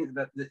was reading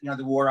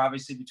the war,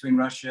 obviously, between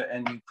Russia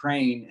and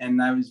Ukraine, and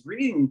I was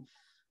reading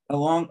a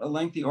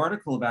lengthy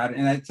article about it.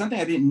 And something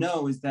I didn't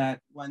know is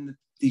that when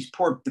the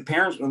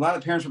parents, a lot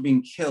of parents were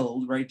being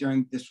killed right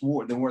during this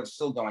war. The war is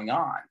still going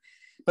on,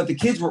 but the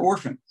kids were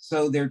orphaned,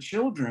 so their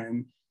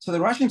children. So the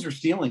Russians are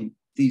stealing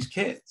these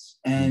kids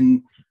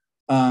and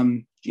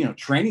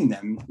training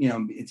them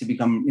to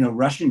become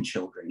Russian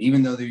children,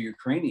 even though they're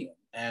Ukrainian.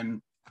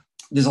 And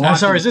there's a lot. I'm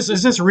sorry, is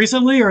this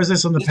recently or is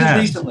this in the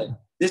past? Recently.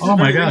 This is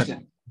my God.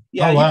 recent.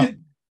 Yeah. Oh, wow.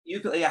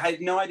 I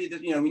had no idea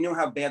that we know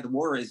how bad the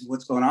war is,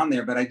 what's going on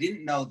there, but I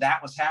didn't know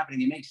that was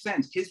happening. It makes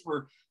sense. Kids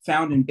were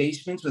found in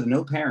basements with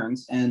no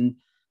parents, and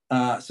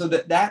so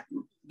that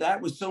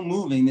was so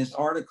moving, this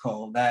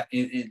article, that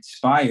it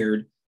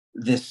inspired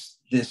this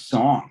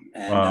song.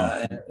 And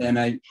wow. And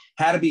I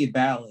had to be a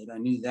ballad. I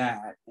knew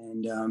that.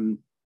 And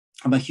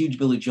I'm a huge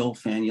Billy Joel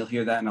fan. You'll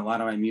hear that in a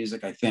lot of my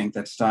music, I think,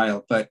 that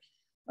style. But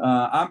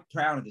I'm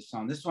proud of this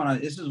song. This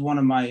is one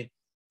of my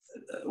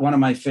one of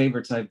my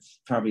favorites I've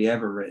probably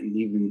ever written.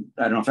 Even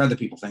I don't know if other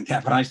people think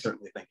that, but I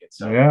certainly think it.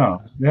 So Yeah,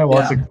 yeah. Well,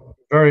 it's yeah, a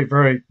very,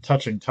 very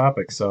touching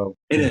topic. So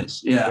it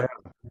is. Yeah. yeah.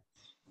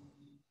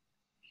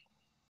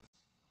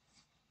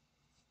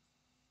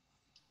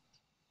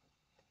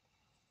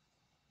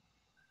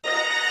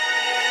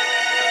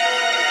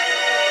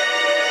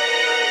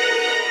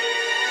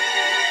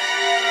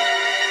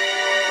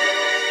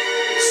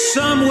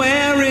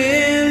 Somewhere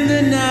in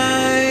the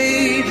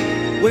night,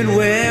 when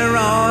we're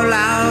all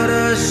out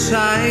of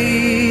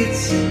sight,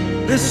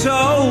 the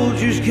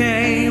soldiers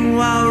came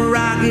while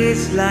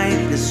rockets light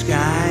the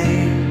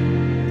sky.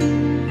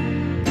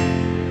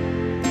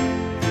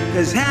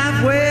 'Cause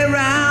halfway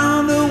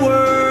around the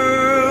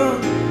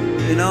world,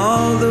 and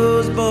all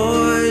those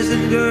boys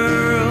and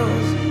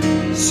girls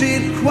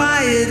sit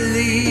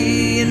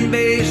quietly in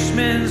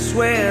basements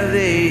where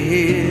they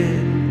hid,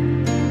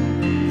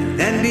 and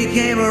then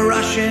became a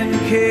Russian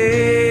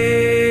kid.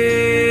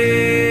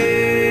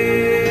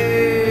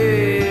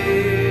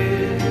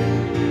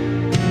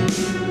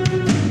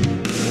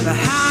 The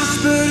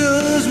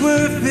hospitals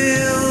were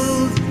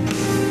filled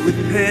with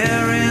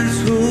parents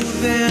who'd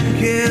been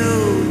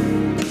killed,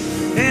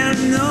 and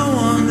no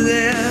one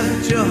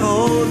left to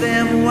hold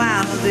them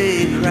while they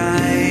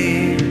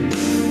cried.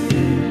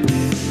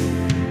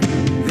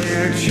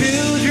 They're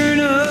children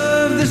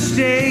of the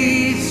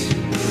States,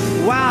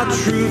 while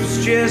troops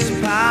just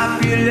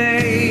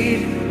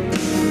populate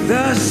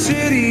the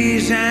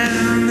cities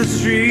and the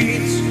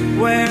streets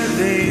where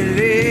they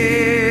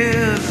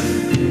live,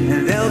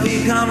 and they'll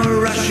become a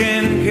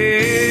Russian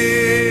kid.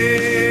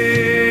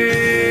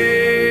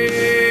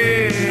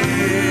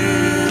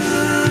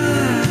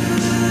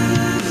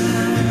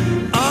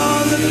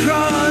 All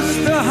across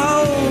the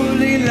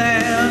Holy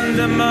Land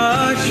are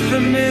much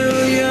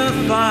familiar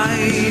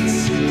fights,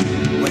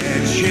 where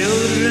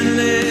children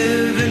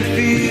live in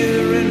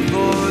fear and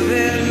for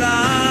their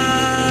lives.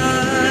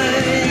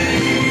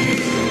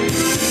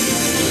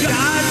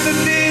 God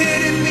forbid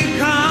it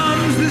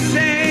becomes the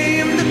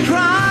same, the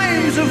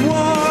crimes of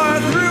war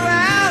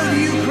throughout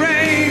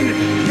Ukraine,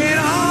 in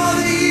all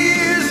the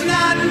years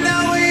not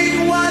knowing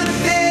what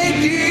they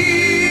did,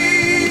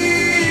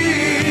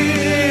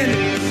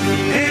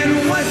 and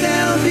what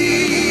they'll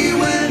be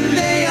when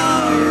they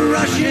are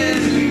Russian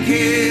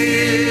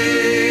kids.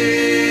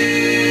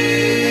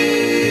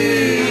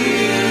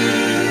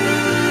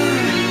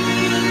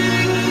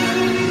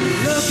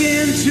 Look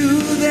into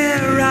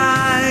their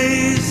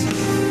eyes,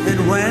 and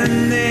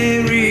when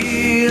they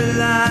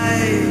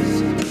realize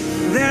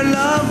their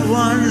loved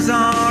ones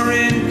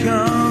aren't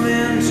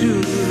coming to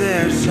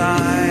their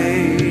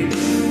side,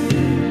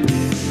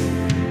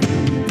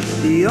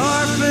 the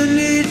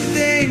orphanage,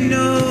 they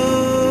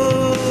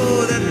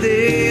know that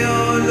they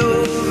all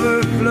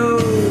overflow,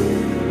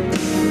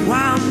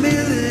 while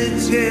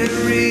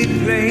military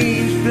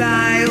planes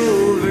fly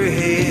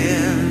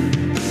overhead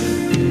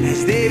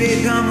as they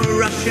become a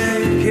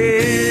Russian kid.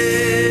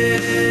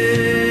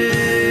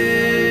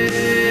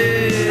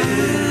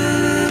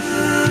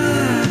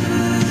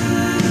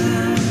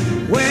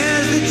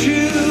 Where's the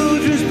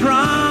children's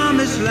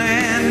promised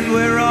land,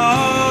 where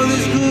all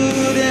is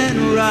good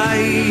and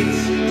right?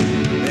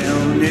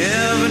 They'll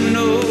never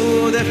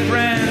know their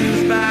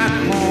friends back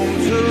home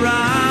to write.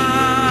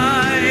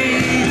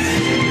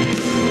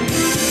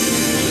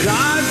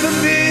 God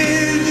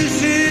forbid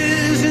this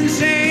is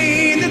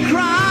insane, the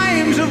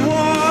crimes of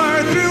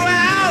war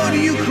throughout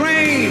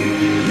Ukraine,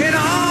 in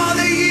all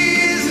the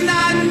years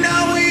not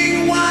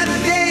knowing what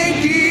they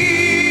did,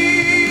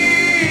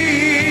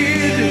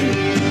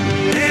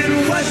 and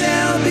what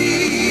they'll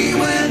be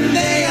when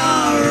they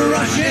are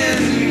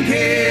Russian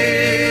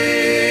kids.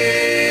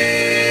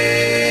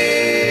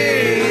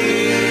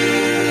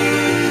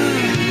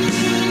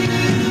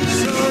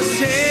 So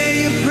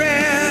say a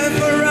prayer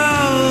for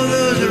all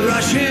those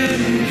Russian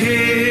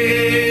kids.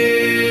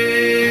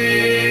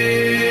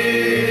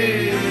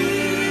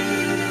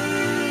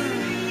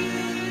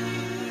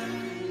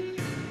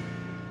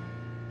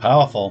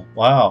 Powerful.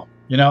 Wow.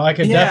 You know, I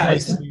could Yeah, definitely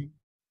it's see.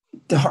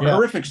 a Yeah.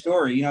 horrific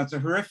story. You know, it's a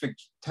horrific,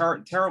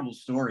 terrible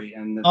story,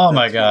 and Oh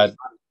my that's going God. on.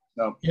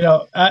 So, You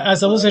know,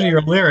 as I listen to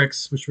your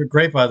lyrics, which were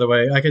great, by the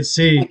way, I could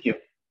see, thank you.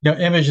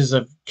 images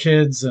of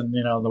kids and,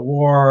 the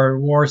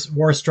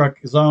war struck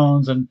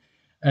zones. And,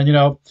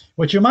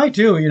 what you might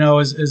do,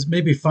 is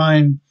maybe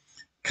find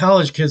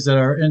college kids that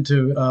are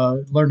into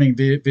learning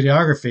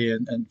videography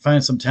and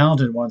find some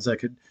talented ones that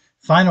could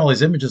find all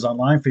these images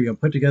online for you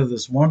and put together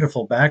this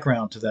wonderful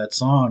background to that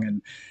song.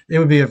 And it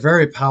would be a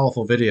very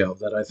powerful video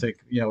that I think,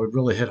 would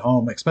really hit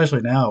home,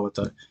 especially now with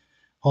the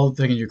whole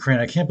thing in Ukraine.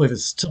 I can't believe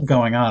it's still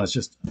going on. It's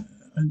just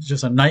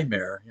a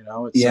nightmare.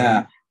 It's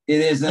Yeah, it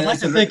is, I'd and like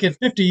that's to think in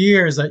 50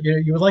 years that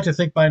you would like to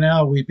think by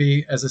now we'd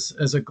be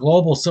as a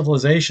global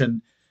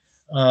civilization,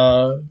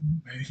 uh,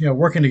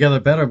 working together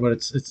better. But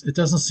it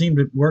doesn't seem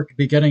to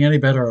be getting any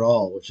better at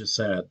all, which is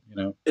sad.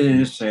 it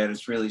is sad.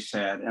 It's really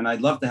sad, and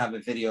I'd love to have a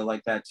video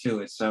like that too.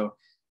 It's so.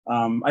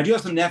 I do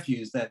have some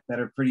nephews that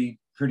are pretty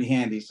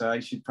handy, so I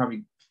should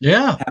probably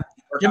Yeah, have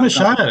work give on them a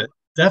something. shot at it.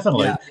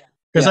 Definitely. Yeah,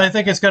 because Yeah. I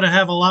think it's going to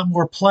have a lot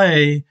more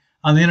play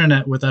on the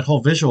internet with that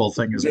whole visual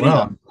thing as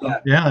well. Yeah.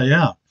 Yeah,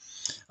 yeah.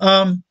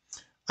 Um,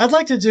 I'd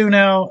like to do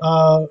now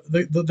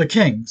the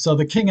King. So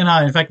the King and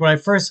I. In fact, when I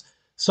first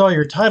saw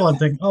your title, I'm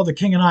thinking, oh, the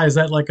King and I. Is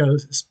that like a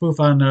spoof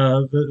on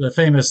the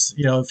famous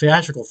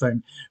theatrical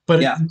thing?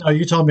 But Yeah. no,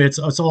 you told me it's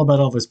all about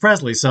Elvis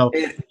Presley. So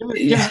give us a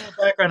little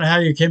background on how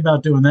you came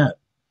about doing that.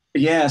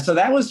 Yeah. So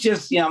that was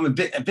just I'm a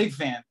big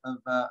fan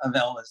of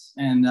Elvis,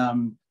 and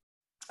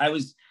I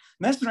was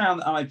messing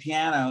around on my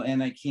piano,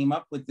 and I came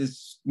up with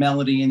this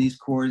melody and these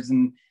chords,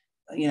 and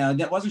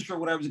I wasn't sure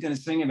what I was going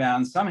to sing about,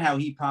 and somehow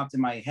he popped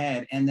in my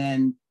head, and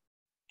then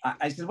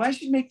I said, well, I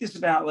should make this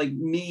about like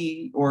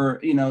me,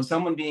 or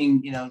someone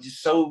being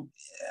just so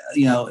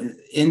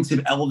into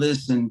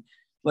Elvis, and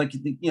like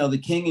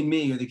the King and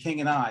me, or the King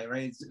and I,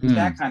 right? It's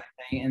that kind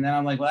of thing. And then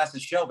I'm like, well, that's a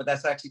show, but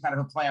that's actually kind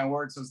of a play on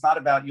words, so it's not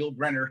about Yul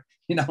Brynner,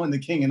 and the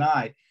King and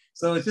I.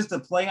 So it's just a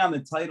play on the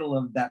title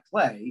of that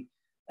play,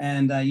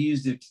 and I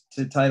used it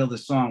to title the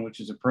song, which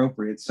is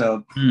appropriate.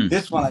 So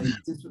this was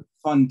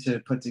fun to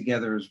put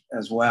together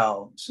as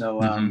well. So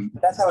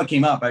that's how it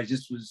came up. I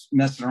just was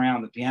messing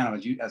around with the piano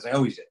as I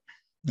always did.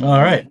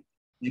 All right.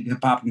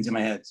 It popped into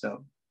my head.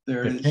 So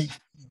there it is.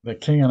 The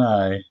King and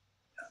I.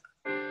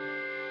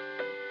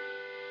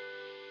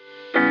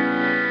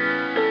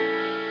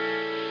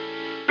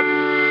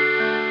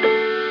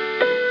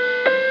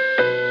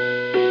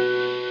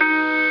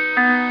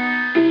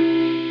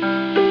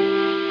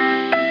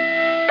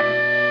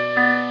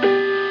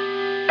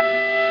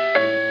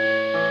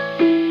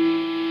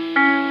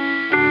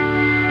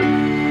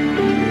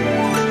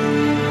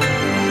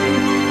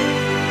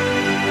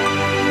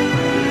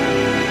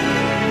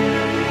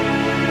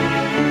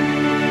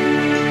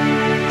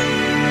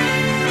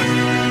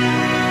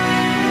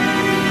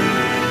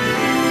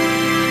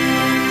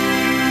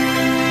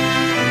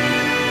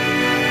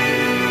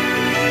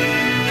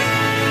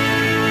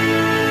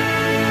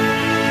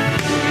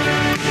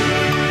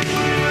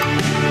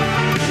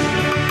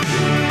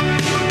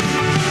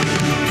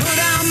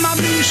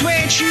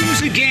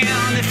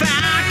 Again, if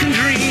I can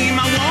dream,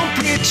 I won't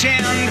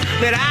pretend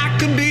that I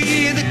could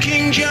be the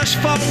king just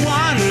for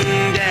one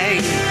day.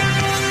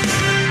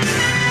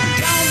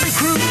 Don't be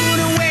cruel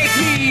to wake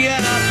me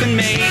up and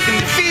make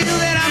me feel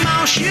that I'm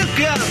all shook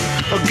up,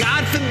 or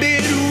God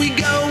forbid we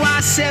go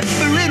our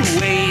separate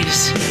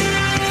ways.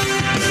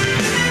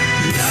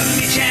 Love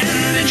me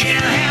tender,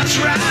 jailhouse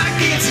rock,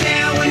 it's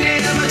now or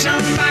never,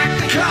 turn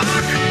back the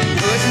clock.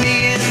 Put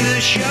me in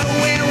the show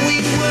where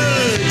we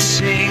would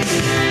sing.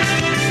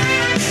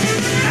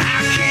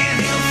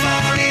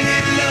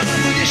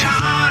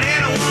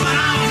 Hard-headed woman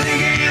I'm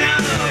thinking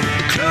of.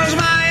 Close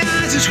my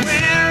eyes, it's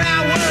where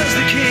I was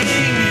the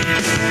king.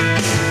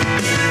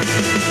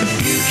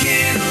 You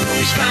can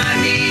always find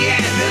me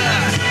at the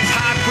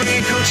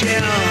Heartbreak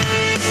Hotel,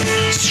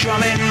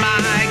 strumming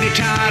my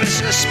guitar to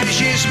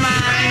suspicious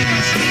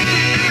minds.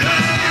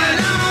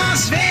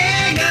 Las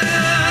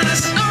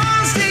Vegas,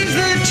 on stage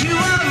the two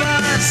of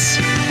us,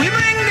 we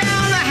bring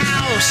down the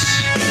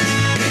house,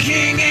 the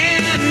king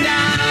and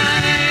I.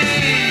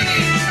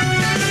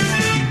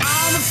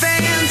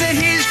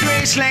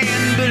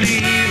 Land,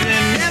 believe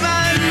in never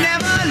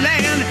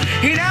land,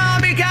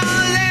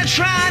 because they're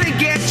trying to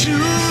get to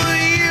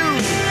you.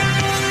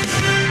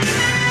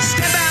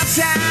 Step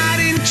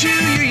outside into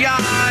your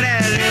yard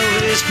at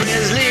Elvis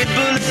Presley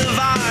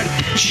Boulevard,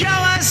 show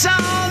us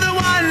all the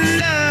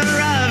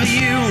wonder of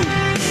you.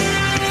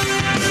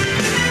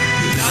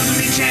 Love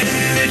me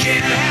tender,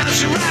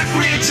 jailhouse rock,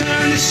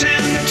 return to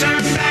sender,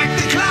 turn back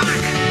the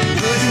clock.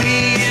 Put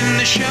me in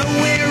the show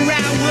where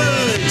I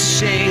would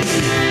sing.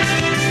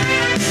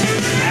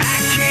 I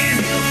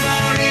can't help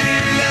falling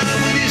in love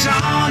with this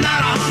all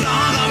night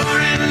long,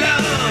 burning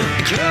love.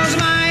 Close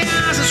my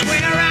eyes, I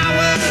swear I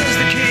was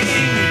the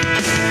king.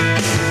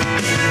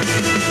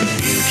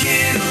 You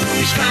can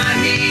always find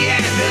me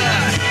at the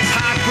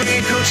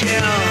Heartbreak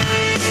Hotel,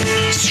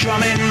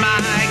 strumming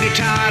my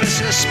guitar to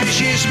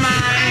suspicious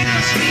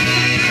minds.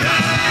 Viva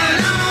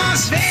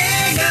Las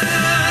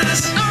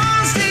Vegas,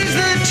 on stage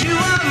the two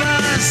of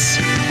us,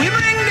 we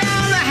bring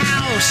down the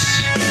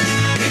house,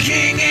 the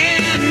king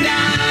and I.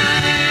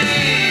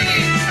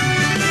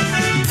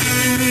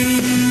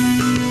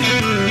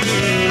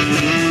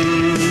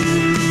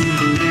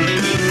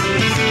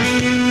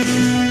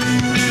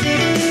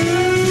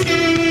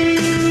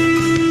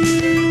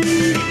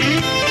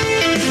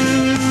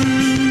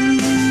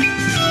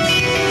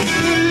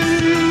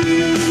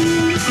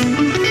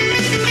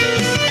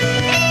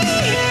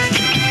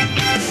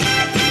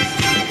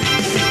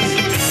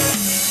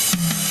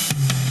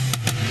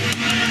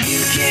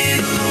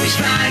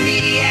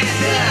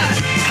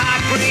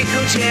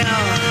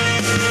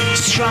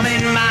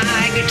 Strumming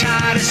my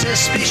guitar to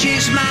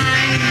suspicious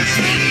minds.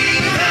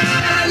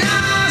 Viva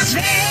Las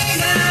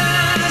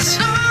Vegas,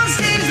 on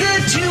stage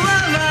the two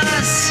of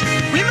us,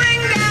 we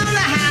bring down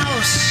the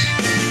house,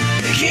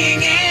 the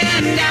king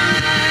and I.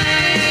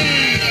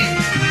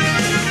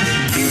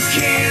 You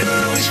can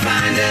always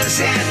find us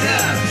at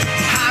the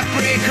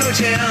Heartbreak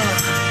Hotel,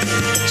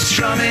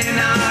 strumming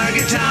our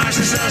guitars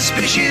and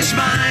suspicious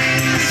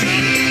minds.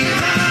 Viva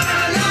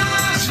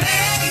Las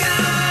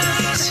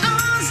Vegas!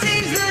 On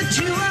stage, the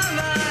two of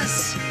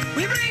us,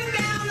 we bring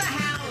down the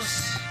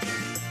house,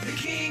 the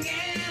king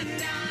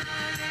and I.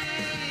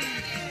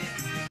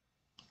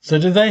 So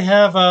did they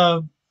have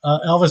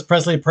Elvis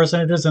Presley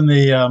impersonators in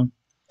the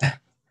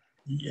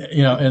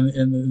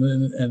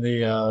in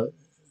the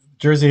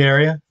Jersey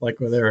area, like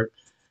where they're?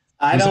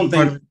 I don't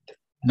think.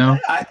 No,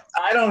 I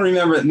don't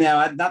remember it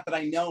now. Not that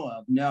I know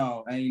of.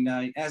 No, I mean,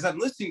 as I'm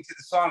listening to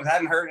the songs, I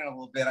hadn't heard it in a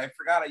little bit. I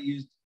forgot I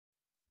used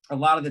a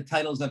lot of the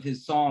titles of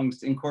his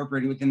songs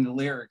incorporated within the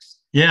lyrics.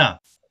 Yeah,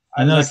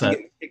 I noticed that.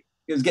 I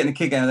was getting a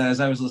kick out of that as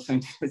I was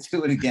listening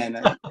to it again.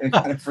 I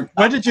kind of forgot.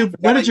 When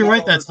did you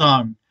write that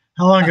song?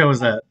 How long ago was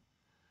that?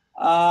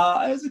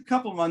 It was a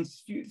couple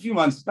months, few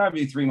months,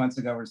 probably 3 months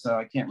ago or so.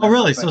 I can't remember. Oh,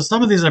 really? So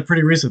some of these are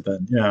pretty recent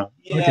then. Yeah.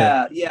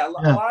 Yeah, Okay. yeah. A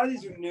lot of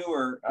these are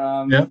newer.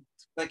 Yeah.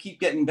 I keep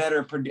getting better,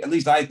 at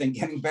least I think,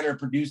 getting better at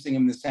producing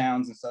them, the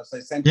sounds and stuff. So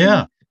I sent you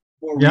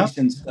more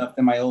recent stuff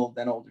than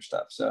older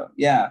stuff. So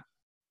yeah.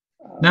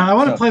 Now I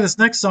want to play this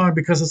next song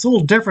because it's a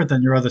little different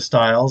than your other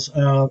styles.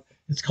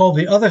 It's called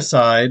 "The Other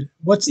Side."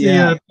 What's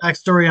the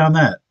backstory on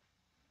that?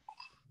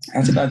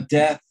 That's about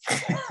death.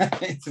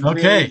 It's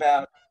really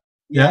about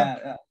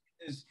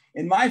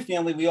in my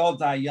family, we all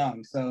die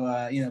young. So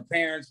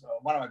parents,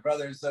 one of my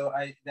brothers. So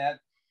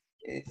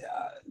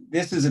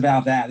this is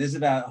about that. This is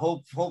about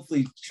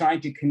hopefully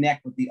trying to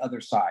connect with the other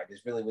side.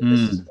 Is really what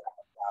this is about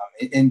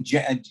in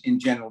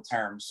general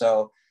terms.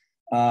 So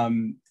I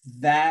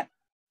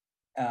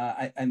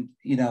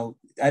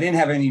didn't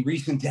have any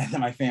recent death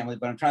in my family,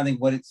 but I'm trying to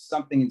think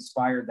something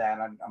inspired that.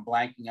 I'm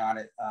blanking on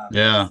it.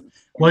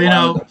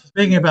 Well,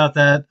 speaking about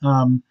that,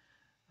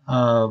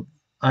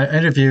 I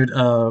interviewed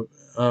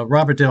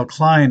Robert Dale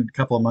Klein a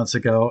couple of months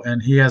ago,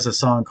 and he has a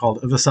song called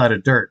 "Other Side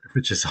of Dirt,"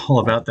 which is all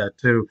about that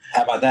too.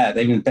 How about that?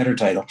 Even a better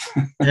title.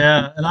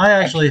 Yeah, and I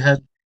actually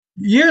had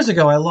years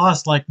ago. I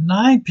lost like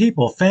 9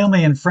 people,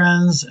 family and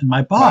friends, and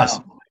my boss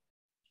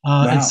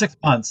in 6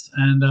 months,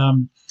 and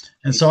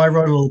so I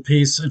wrote a little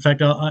piece. In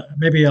fact,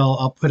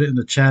 I'll put it in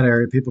the chat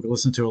area. People can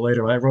listen to it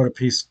later. I wrote a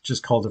piece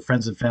just called "The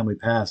Friends and Family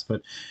Past,"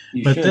 but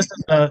this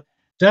is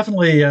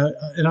definitely,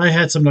 and I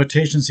had some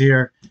notations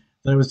here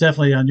that it was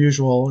definitely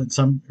unusual in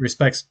some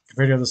respects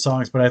compared to other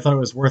songs, but I thought it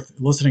was worth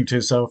listening to.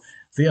 So,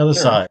 "The Other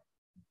Side"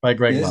 by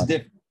Greg Lund.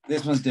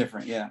 This one's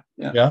different. Yeah.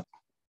 5,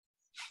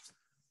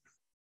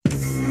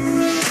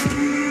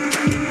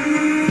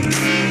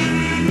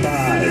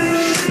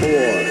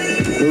 4,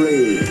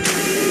 3,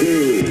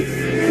 2,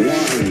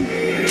 1,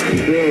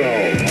 0.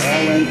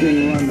 All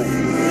engine running.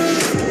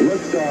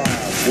 Liftoff.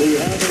 We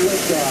have a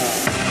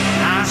liftoff.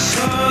 I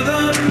saw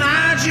the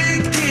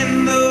magic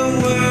in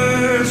the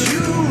words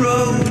you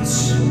wrote.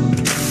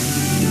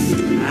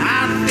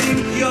 I think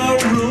you're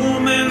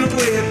rooming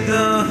with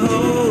the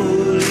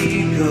Holy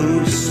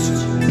Ghost.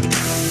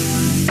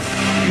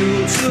 You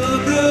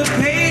took a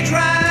page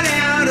right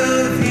out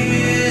of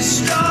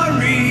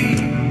history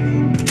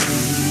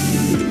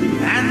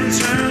and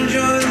turned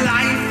your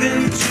life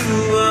into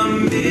a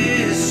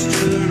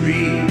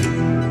mystery.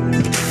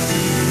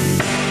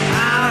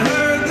 I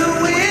heard the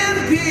wind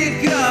pick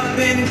up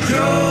and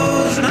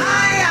close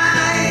my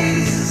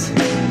eyes.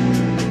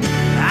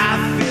 I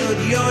felt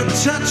your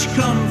touch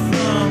come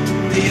from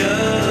the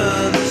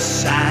other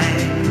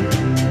side.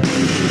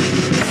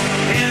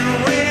 And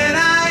when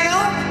I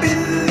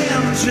opened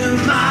them to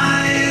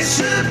my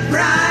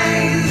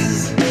surprise,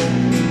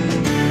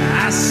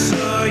 I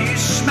saw you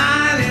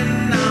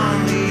smiling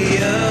on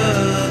the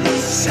other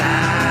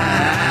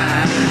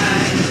side.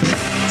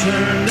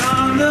 Turned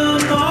on the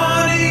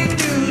morning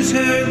news,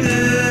 heard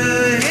the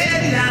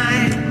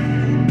headline.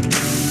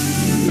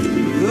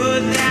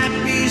 Could that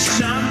be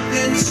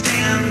something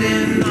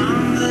standing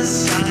on the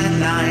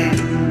sideline?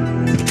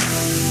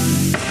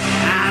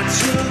 I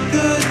took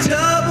a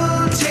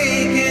double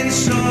take and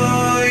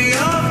saw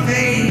your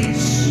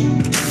face.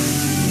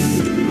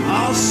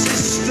 All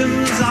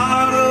systems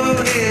auto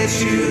head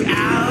to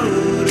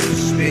outer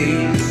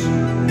space.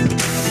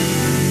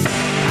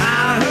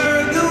 I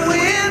heard the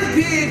wind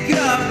pick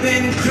up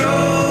and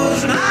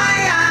close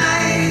my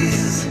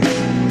eyes.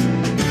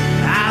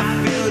 I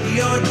felt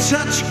your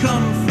touch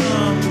come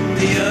from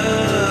the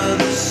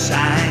other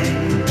side.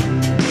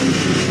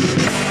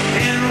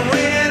 And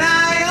when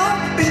I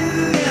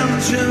opened them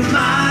to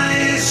my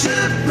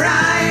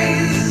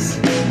surprise,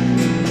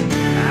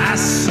 I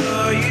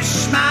saw you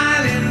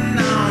smiling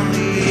on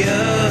the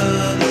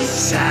other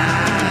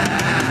side.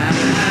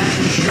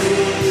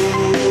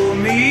 Show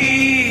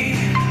me,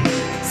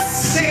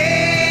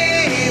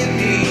 save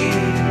me,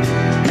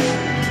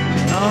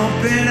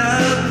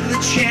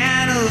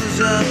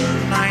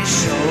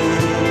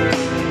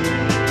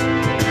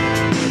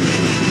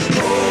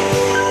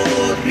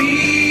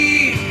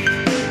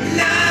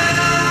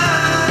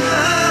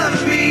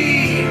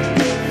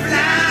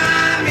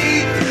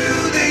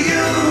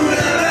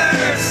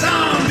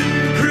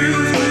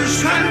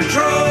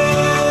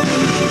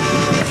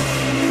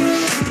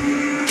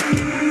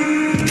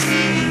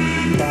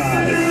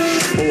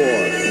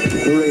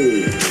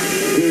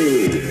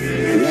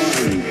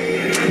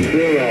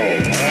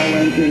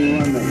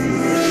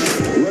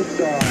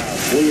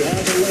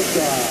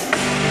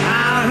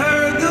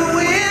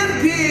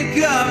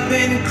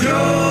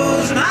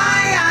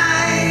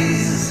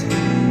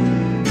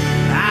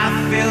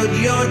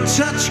 your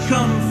touch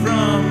come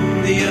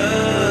from the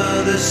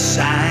other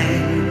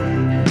side.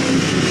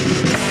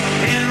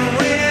 And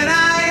when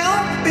I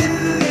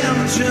opened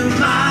them to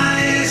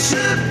my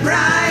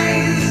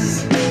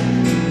surprise,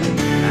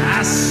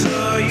 I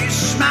saw you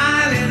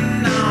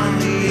smiling on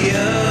the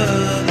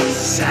other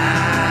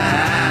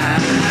side.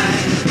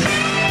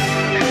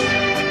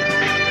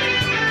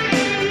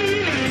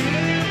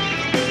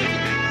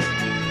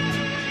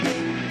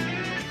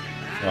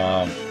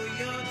 Wow.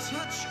 Your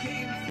touch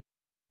came.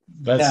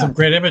 That's Yeah. some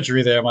great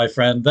imagery there, my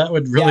friend. That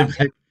would really Yeah.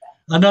 make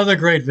another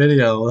great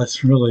video.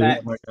 That's really,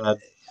 That- oh my God.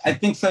 I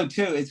think so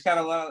too. It's got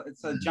a lot.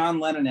 It's a John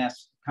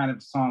Lennon-esque kind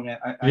of song.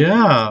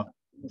 Yeah.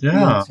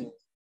 Yeah. feel to.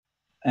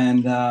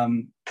 And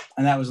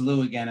that was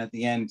Lou again at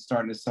the end,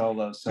 starting to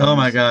solo. So Oh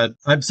my God.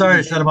 I'm sorry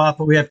to shut him off,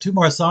 but we have 2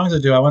 more songs to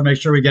do. I want to make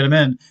sure we get him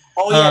in.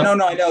 Oh yeah,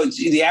 no, I know.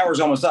 The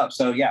hour's almost up.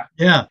 So yeah.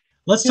 Yeah.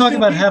 Let's talk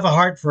about Have a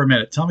Heart for a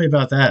minute. Tell me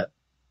about that.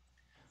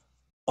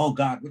 Oh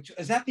God, which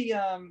is that the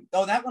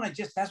that one I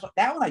just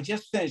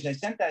finished. I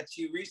sent that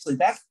to you recently.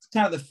 That's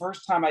kind of the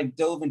first time I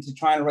dove into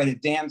trying to write a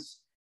dance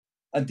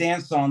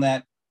song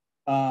that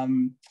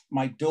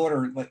my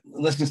daughter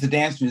listens to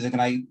dance music,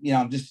 and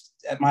I'm just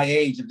at my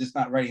age, I'm just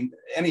not writing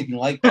anything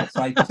like that.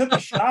 So I took a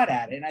shot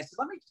at it, and I said,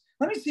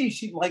 let me see if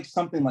she likes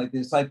something like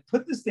this. So I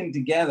put this thing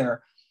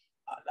together.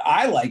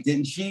 I liked it,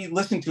 and she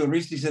listened to it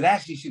recently. She said,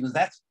 actually, she goes,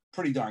 that's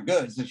pretty darn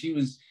good. So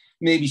she's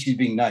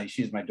being nice.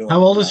 She's my daughter.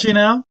 How old is she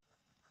now?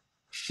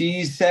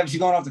 She's 7. She's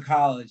going off to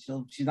college.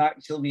 She'll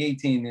be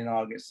 18 in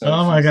August. So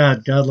Oh my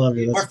God. God love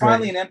you. That's we're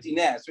finally great. an empty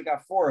nest. We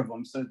got 4 of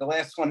them. So the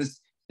last one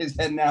is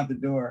heading out the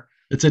door.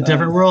 It's a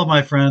different world,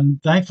 my friend.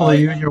 Thankfully,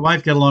 you and your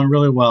wife get along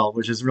really well,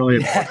 which is really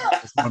important.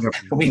 It's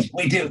wonderful. we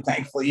do,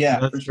 thankfully.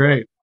 Yeah. That's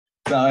great.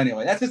 So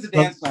anyway, that's just a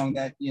dance song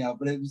that,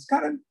 but it was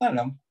kind of, I don't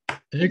know.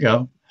 There you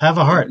go. Have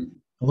a Heart.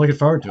 I'm looking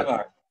forward to Have it. a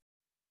heart.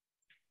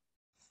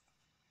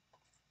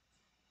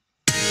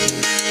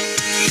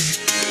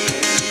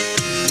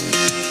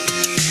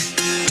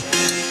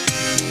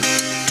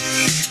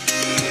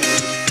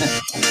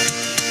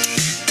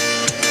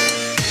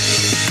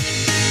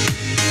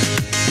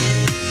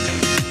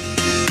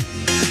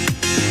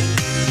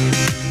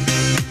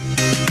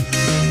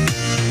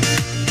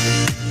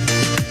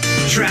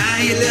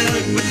 Try your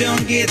luck, but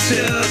don't get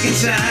stuck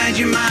inside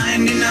your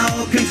mind and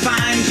all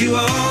confined to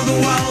all the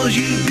walls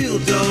you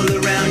built all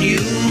around you.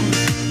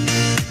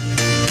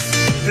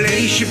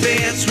 Place your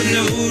bets with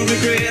no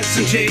regrets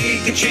and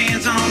take a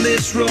chance on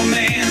this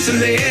romance and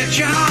let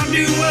your heart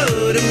do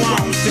what it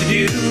wants to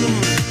do.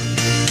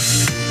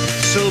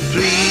 So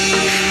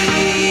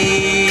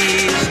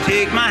please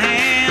take my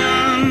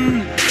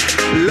hand,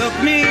 look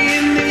me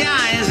in the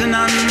eyes and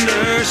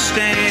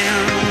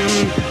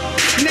understand.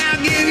 Now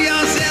give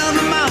yourself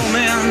a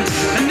moment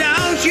and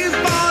don't you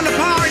fall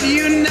apart.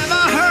 You never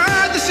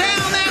heard the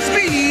sound that's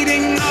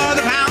beating or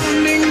the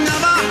pounding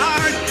of a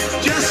heart.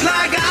 Just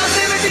like I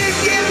never did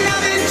give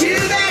nothing to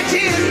that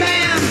tin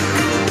man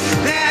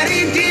that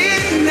he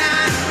did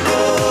not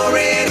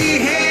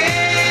already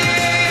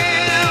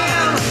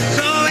have.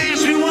 So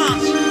ask me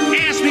once,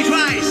 ask me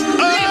twice,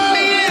 let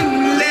me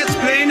in, let's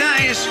play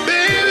nice.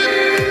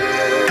 Baby,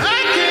 I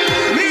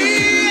can't.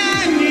 Me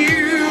and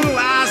you,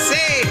 I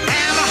say,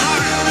 have a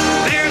heart.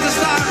 There's a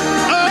start.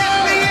 Let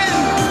me in.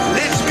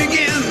 Let's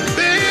begin.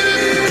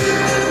 Baby,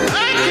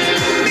 I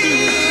can't. Me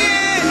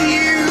and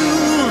you.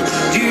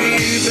 Do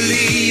you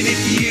believe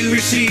if you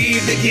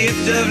receive the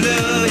gift of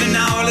love and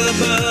all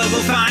above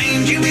will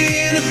find you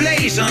in a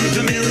place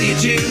unfamiliar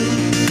too?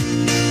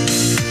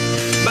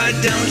 But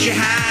don't you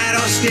hide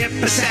or step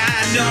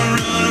aside, don't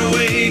run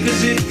away,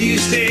 cause if you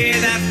stay,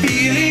 that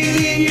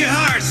feeling in your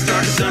heart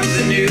starts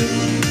something new.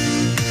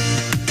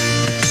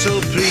 So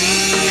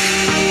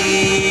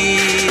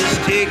please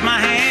take my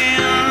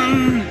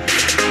hand,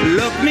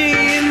 look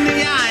me in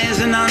the eyes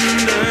and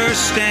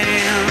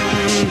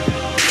understand.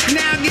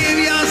 Now give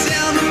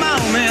yourself a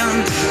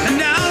moment and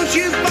don't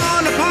you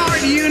fall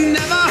apart. You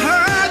never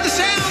heard the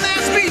sound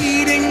that's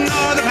beating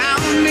or the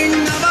pounding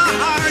of a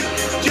heart.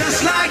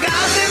 Just like I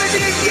never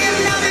did give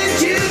nothing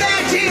to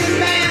that tin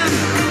man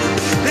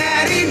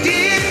that he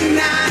did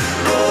not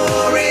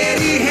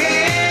already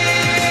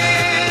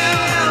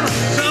have.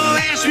 So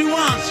ask me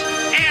once,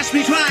 ask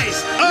me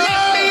twice,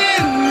 let me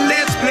in,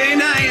 let's play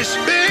nice.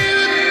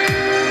 Baby,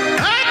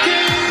 I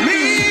can't.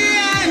 Me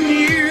and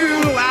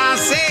you, I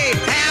say,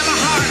 have a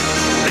heart.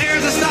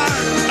 There's a start.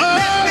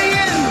 Let me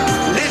in,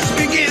 let's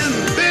begin.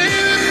 Baby,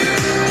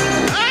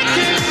 I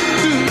can't.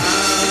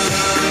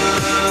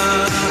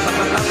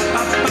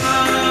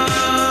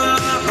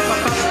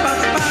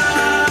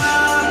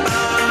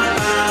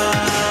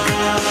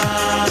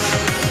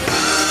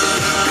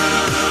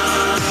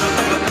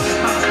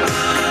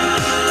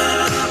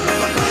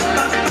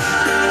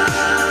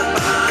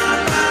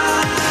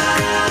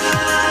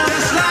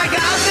 Just like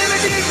I never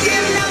did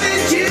give nothing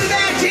to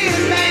that tin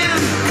man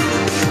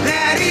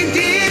that he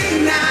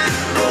did not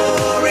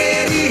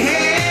already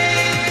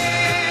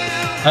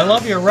have. I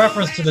love your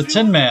reference to the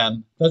Tin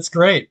Man. That's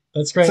great.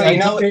 That's great. So I you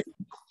know think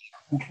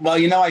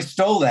Well, I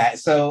stole that,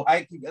 so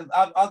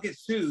I'll get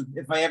sued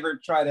if I ever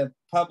try to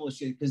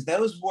publish it because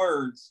those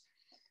words.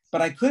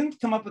 But I couldn't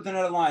come up with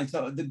another line.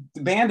 So the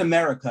band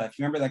America, if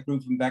you remember that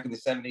group from back in the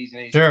 70s and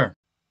 80s, Sure.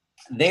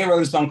 They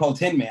wrote a song called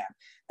Tin Man.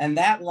 And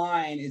that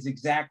line is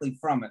exactly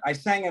from it. I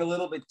sang it a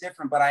little bit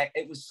different, but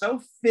it was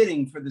so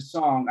fitting for the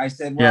song. I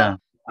said,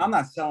 well, I'm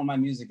not selling my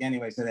music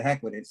anyway, so the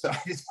heck with it. So I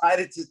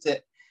decided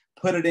to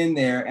put it in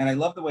there, and I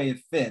love the way it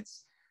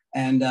fits.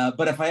 And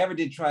but if I ever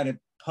did try to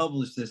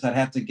publish this, I'd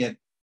have to get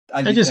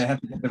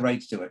the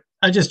rights to it.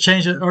 I just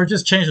change it, or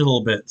just change it a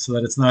little bit so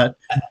that it's not,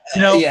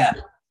 yeah.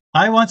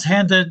 I once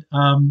handed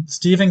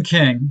Stephen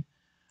King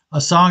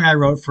a song I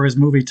wrote for his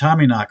movie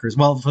Tommyknockers.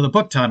 Well, for the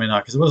book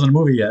Tommyknockers. It wasn't a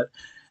movie yet.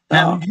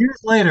 And years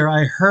later,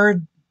 I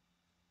heard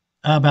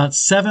about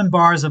 7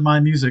 bars of my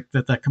music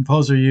that the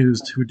composer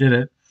used who did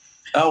it.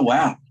 Oh,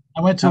 wow.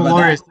 I went to a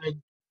lawyer.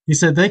 He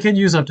said they can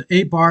use up to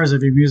 8 bars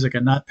of your music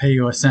and not pay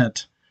you a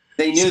cent.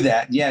 They knew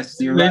that. Yes,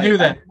 you're right. They knew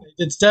that.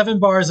 They did 7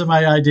 bars of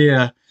my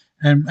idea.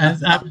 And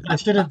I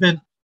should have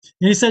been.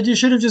 He said you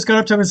should have just gone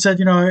up to him and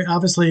said,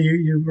 obviously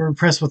you were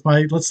impressed with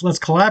my let's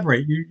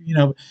collaborate.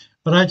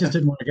 But I just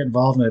didn't want to get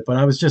involved in it. But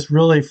I was just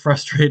really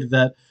frustrated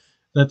that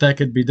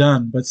could be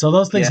done. But so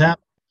those things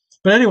happen.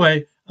 But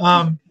anyway,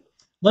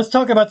 let's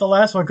talk about the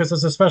last one because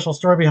there's a special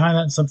story behind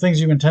that and some things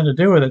you intend to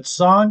do with it.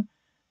 Song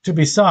to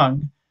be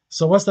sung.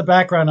 So what's the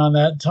background on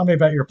that? Tell me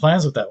about your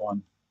plans with that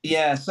one.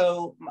 Yeah,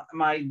 so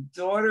my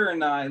daughter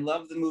and I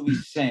love the movie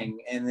Sing,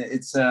 and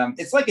it's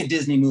like a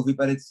Disney movie,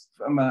 but it's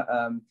from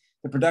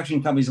the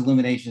production company's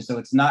Illumination, so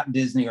it's not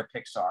Disney or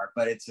Pixar,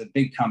 but it's a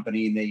big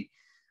company.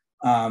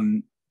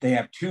 They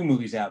have 2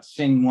 movies out,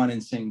 Sing 1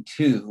 and Sing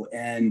 2,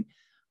 and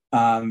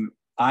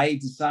I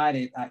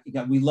decided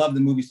we love the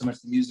movie so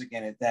much, the music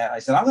in it, that I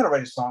said I'm going to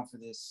write a song for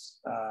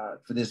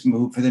this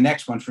movie, for the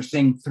next one, for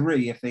Sing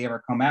 3 if they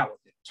ever come out with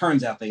it.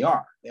 Turns out they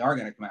are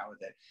going to come out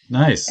with it.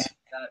 Nice. And,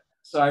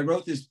 so I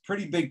wrote this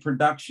pretty big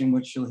production,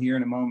 which you'll hear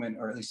in a moment,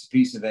 or at least a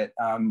piece of it,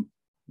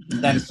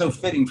 that is so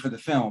fitting for the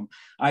film.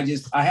 I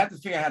have to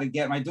figure out how to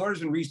get. My daughter's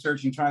been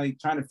researching, trying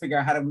to figure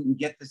out how we can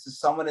get this to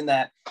someone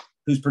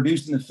who's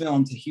producing the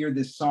film to hear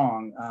this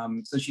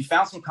song. So she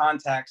found some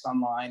contacts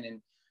online,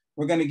 and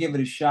we're going to give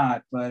it a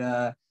shot.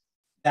 But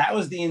that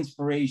was the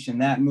inspiration,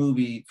 that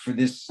movie, for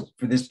this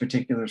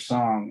particular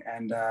song.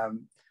 And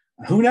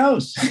who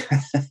knows?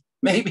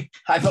 Maybe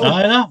I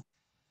know.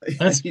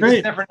 That's great.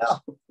 You never know.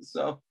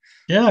 So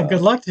yeah,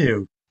 good luck to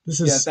you. This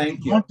is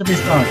thank you. Fun to be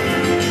sung.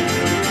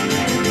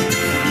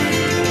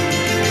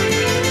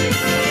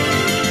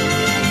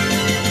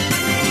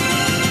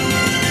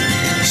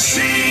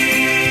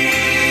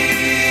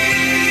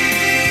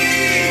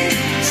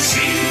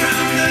 Sing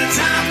from the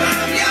top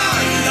of your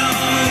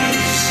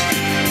lungs.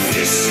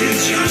 This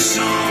is your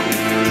song.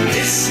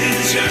 This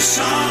is your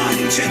song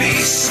to be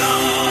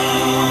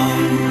sung.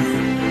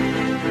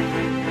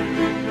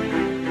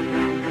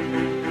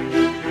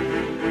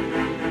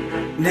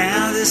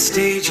 Now the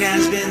stage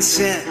has been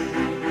set,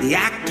 the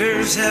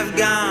actors have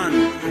gone,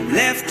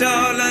 left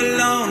all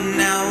alone.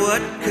 Now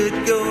what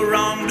could go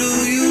wrong? Do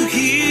you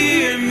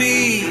hear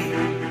me?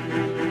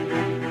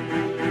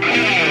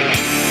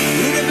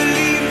 Who'd have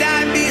believed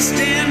I'd be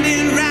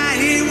standing right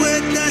here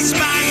with the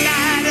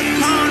spotlight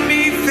upon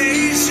me,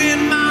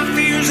 facing my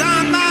fears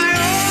on my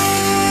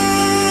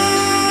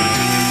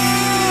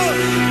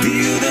own?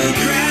 Feel the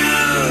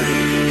crowd,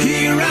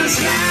 hear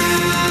us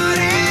loud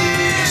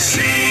and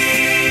sing.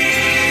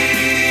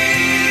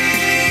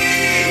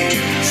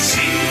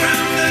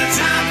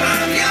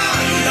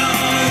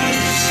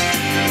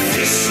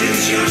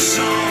 Your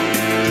song,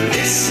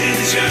 this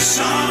is your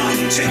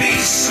song to be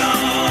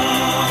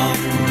sung.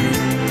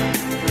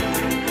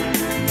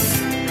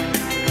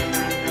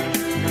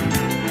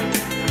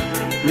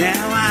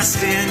 Now I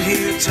stand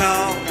here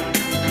tall,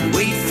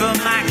 wait for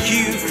my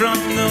cue. From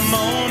the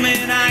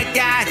moment I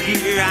got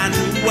here, I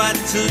knew what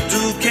to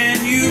do.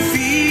 Can you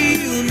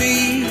feel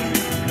me?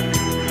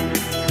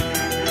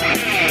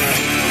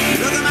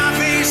 Look at my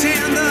face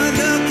and the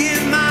look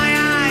in my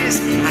eyes.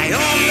 I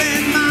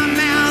open my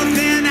mouth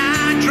and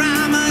I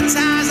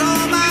dramatize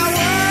all my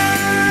words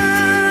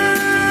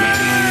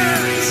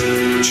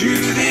to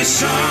this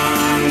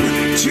song,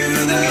 to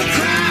the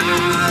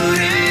crowd,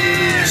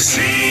 and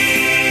sing.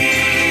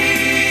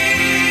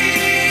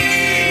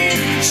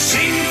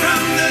 Sing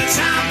from the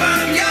top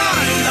of your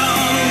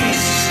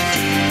lungs.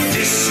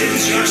 This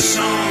is your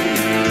song.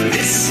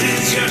 This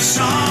is your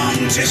song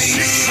to be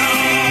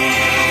sung.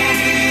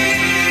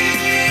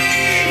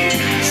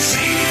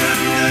 Sing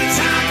from the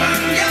top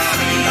of your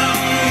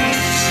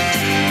lungs.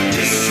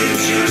 This is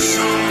your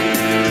song.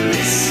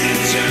 This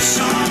is your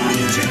song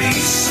to be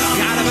sung.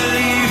 Gotta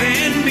believe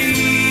in me.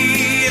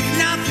 If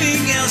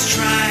nothing else,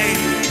 try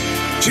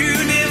to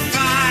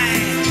defy.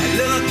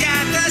 Look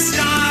at the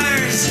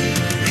stars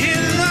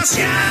in the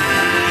sky.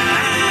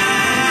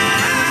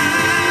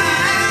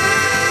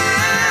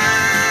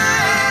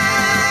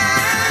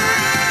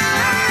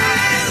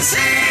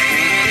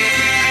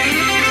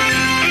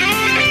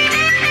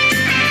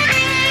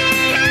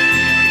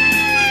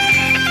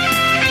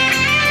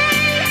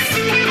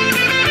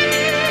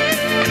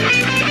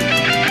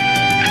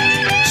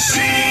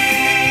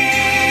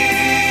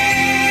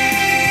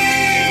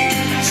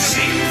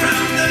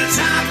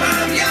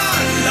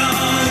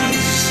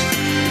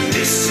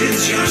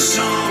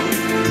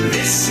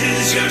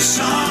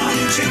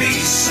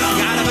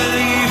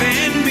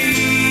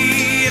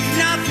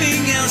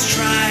 else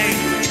try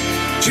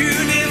to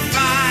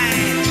defy.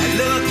 I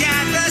look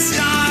at the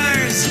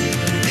stars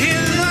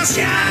in the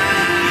sky.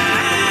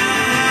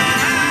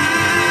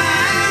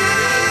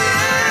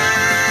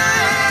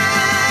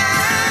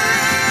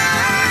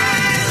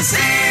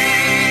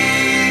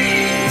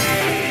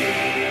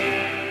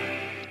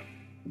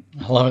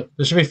 I love it.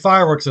 There should be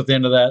fireworks at the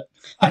end of that.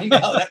 I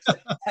know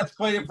that's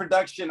quite a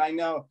production. I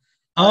know.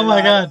 Oh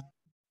my God.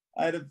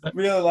 I had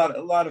a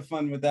lot of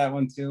fun with that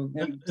one too.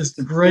 And It's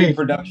a great big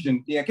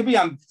production. Yeah, it could be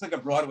on. It's like a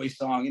Broadway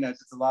song. You know, it's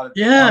just a lot of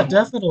Yeah, fun.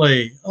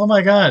 definitely. Oh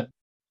my God.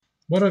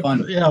 What a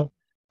Fun.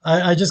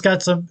 I just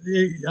got some.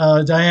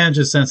 Diane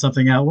just sent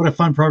something out. What a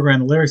fun program!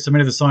 The lyrics to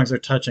many of the songs are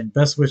touching.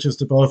 Best wishes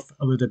to both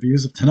of the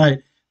debuts of tonight.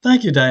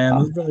 Thank you, Diane.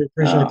 We really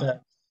appreciate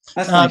that.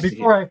 That's nice to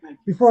hear.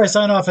 Before I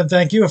sign off and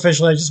thank you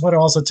officially, I just want to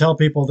also tell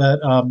people that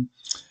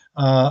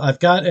I've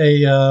got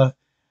a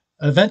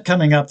event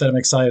coming up that I'm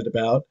excited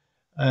about.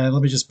 And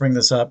let me just bring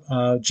this up.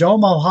 Joe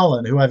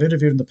Mulholland, who I've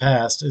interviewed in the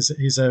past,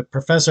 he's a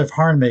professor of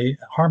harmony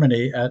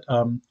at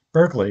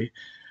Berkeley,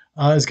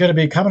 is going to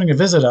be coming to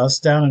visit us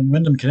down in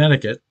Windham,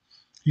 Connecticut.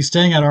 He's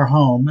staying at our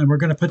home, and we're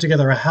going to put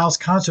together a house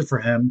concert for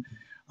him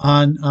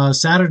on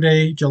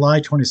Saturday,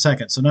 July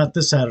 22nd. So not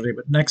this Saturday,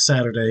 but next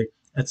Saturday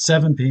at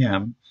 7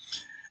 p.m.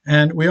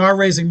 And we are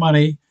raising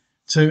money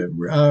to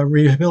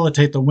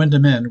rehabilitate the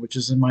Windham Inn, which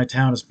is in my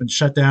town. It's been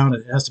shut down.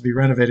 It has to be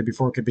renovated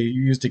before it could be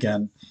used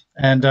again.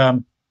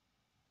 And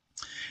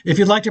if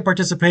you'd like to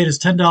participate, it's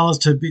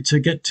 $10 to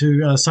get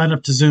to sign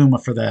up to Zoom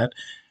for that.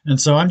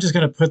 And so I'm just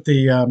going to put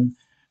the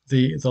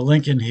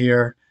link in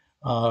here.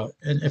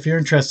 And if you're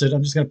interested,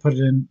 I'm just going to put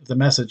it in the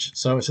message,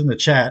 so it's in the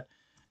chat.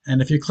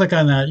 And if you click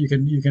on that,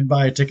 you can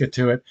buy a ticket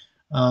to it.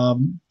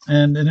 And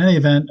in any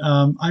event,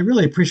 I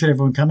really appreciate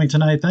everyone coming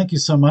tonight. Thank you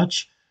so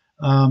much.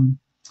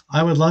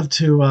 I would love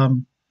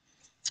to.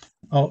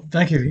 Oh,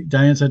 thank you.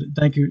 Diane said,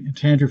 thank you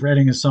to Andrew for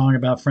editing a song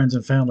about friends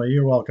and family.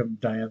 You're welcome,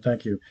 Diane.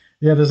 Thank you.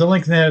 Yeah, there's a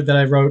link there that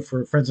I wrote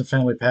for Friends and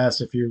Family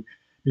Past.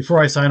 Before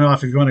I sign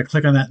off, if you want to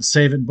click on that and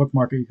save it and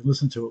bookmark it, you can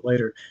listen to it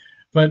later.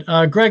 But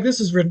Greg, this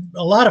has been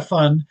a lot of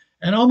fun.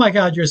 And oh my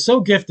God, you're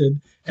so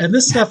gifted. And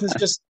this stuff is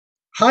just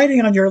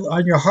hiding on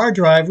your hard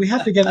drive. We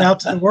have to get it out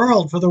to the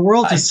world for the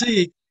world to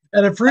see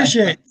and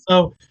appreciate.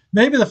 So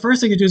maybe the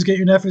first thing you do is get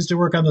your nephews to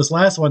work on this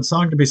last one,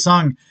 Song to be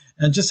Sung,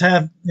 and just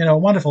have,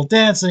 wonderful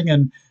dancing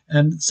and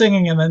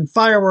singing and then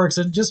fireworks,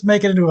 and just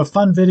make it into a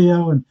fun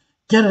video and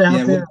get it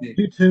out there on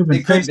YouTube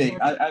and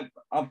Facebook.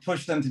 I'll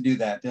push them to do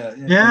that.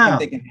 Yeah. I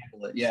think they can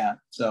handle it. Yeah.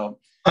 So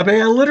I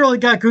mean, I literally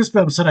got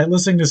goosebumps tonight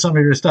listening to some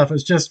of your stuff.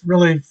 It's just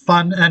really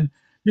fun. And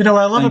what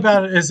I love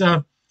about it is,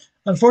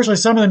 unfortunately,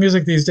 some of the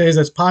music these days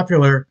that's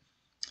popular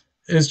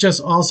is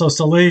just also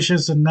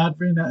salacious and not,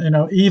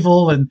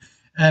 evil.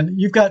 And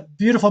you've got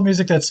beautiful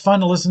music that's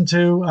fun to listen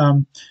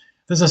to.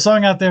 There's a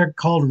song out there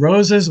called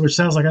Roses, which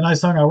sounds like a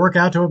nice song. I worked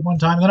out to it one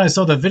time, and then I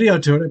saw the video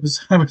to it.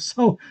 I was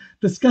so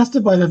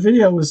disgusted by the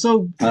video. It was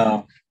so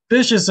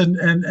vicious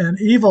and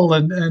evil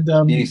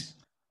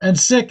and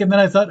sick. And then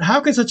I thought, how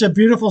could such a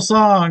beautiful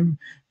song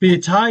be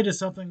tied to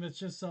something that's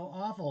just so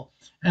awful?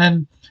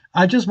 And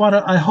I just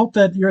I hope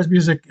that your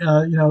music,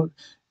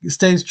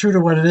 stays true to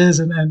what it is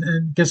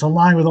and gets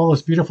aligned with all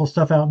this beautiful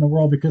stuff out in the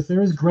world, because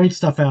there is great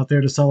stuff out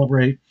there to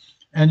celebrate.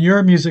 And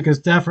your music is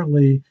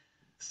definitely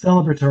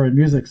celebratory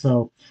music.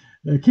 So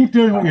keep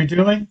doing what you're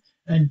doing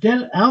and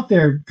get it out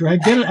there,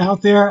 Greg. Get it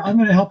out there. I'm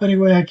going to help any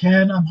way I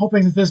can. I'm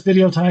hoping that this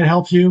video tonight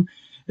helps you.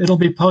 It'll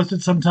be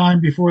posted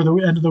sometime before the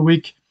end of the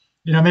week,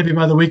 maybe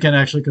by the weekend,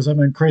 actually, because I'm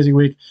in a crazy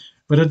week.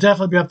 But it'll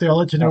definitely be up there. I'll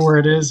let you know where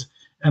it is.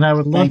 And I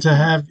would love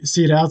to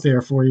see it out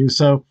there for you.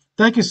 So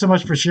thank you so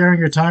much for sharing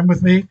your time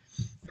with me.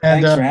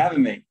 And, thanks for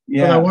having me.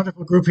 Yeah. For our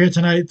wonderful group here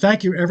tonight.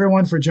 Thank you,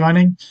 everyone, for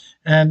joining.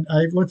 And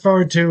I look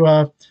forward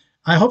to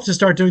I hope to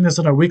start doing this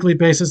on a weekly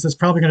basis. That's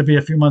probably going to be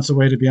a few months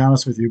away, to be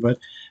honest with you. But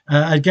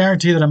I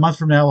guarantee that a month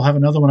from now, we'll have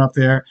another one up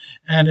there.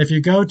 And if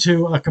you go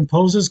to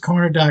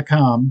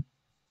composerscorner.com,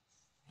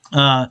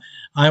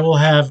 I will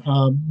have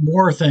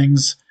more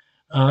things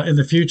in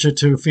the future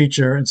to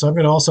feature. And so I'm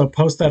going to also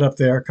post that up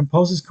there,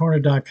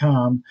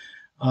 composerscorner.com.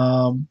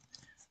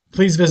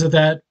 Please visit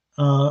that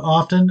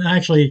often.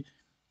 Actually,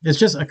 it's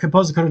just a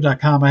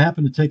composerscorner.com. I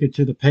happen to take it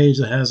to the page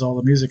that has all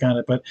the music on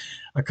it, but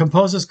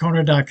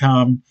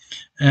composerscorner.com.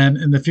 And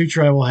in the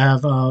future, I will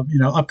have,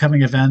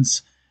 upcoming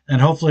events, and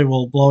hopefully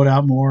we'll blow it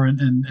out more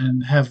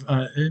and have,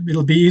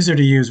 it'll be easier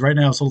to use. Right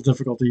now, it's a little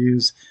difficult to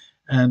use,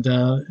 and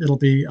it'll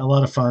be a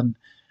lot of fun.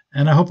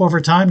 And I hope over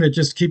time to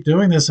just keep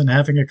doing this and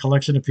having a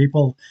collection of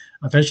people,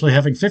 eventually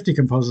having 50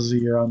 composers a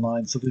year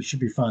online. So this should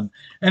be fun.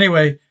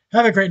 Anyway,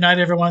 have a great night,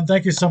 everyone.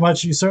 Thank you so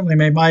much. You certainly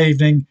made my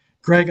evening.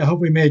 Greg, I hope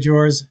we made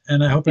yours,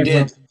 and I hope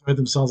everyone enjoyed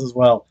themselves as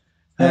well.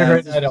 Have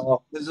a great night,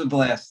 all. This is a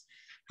blast.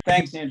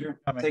 Thanks, Andrew.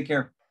 Take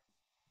care.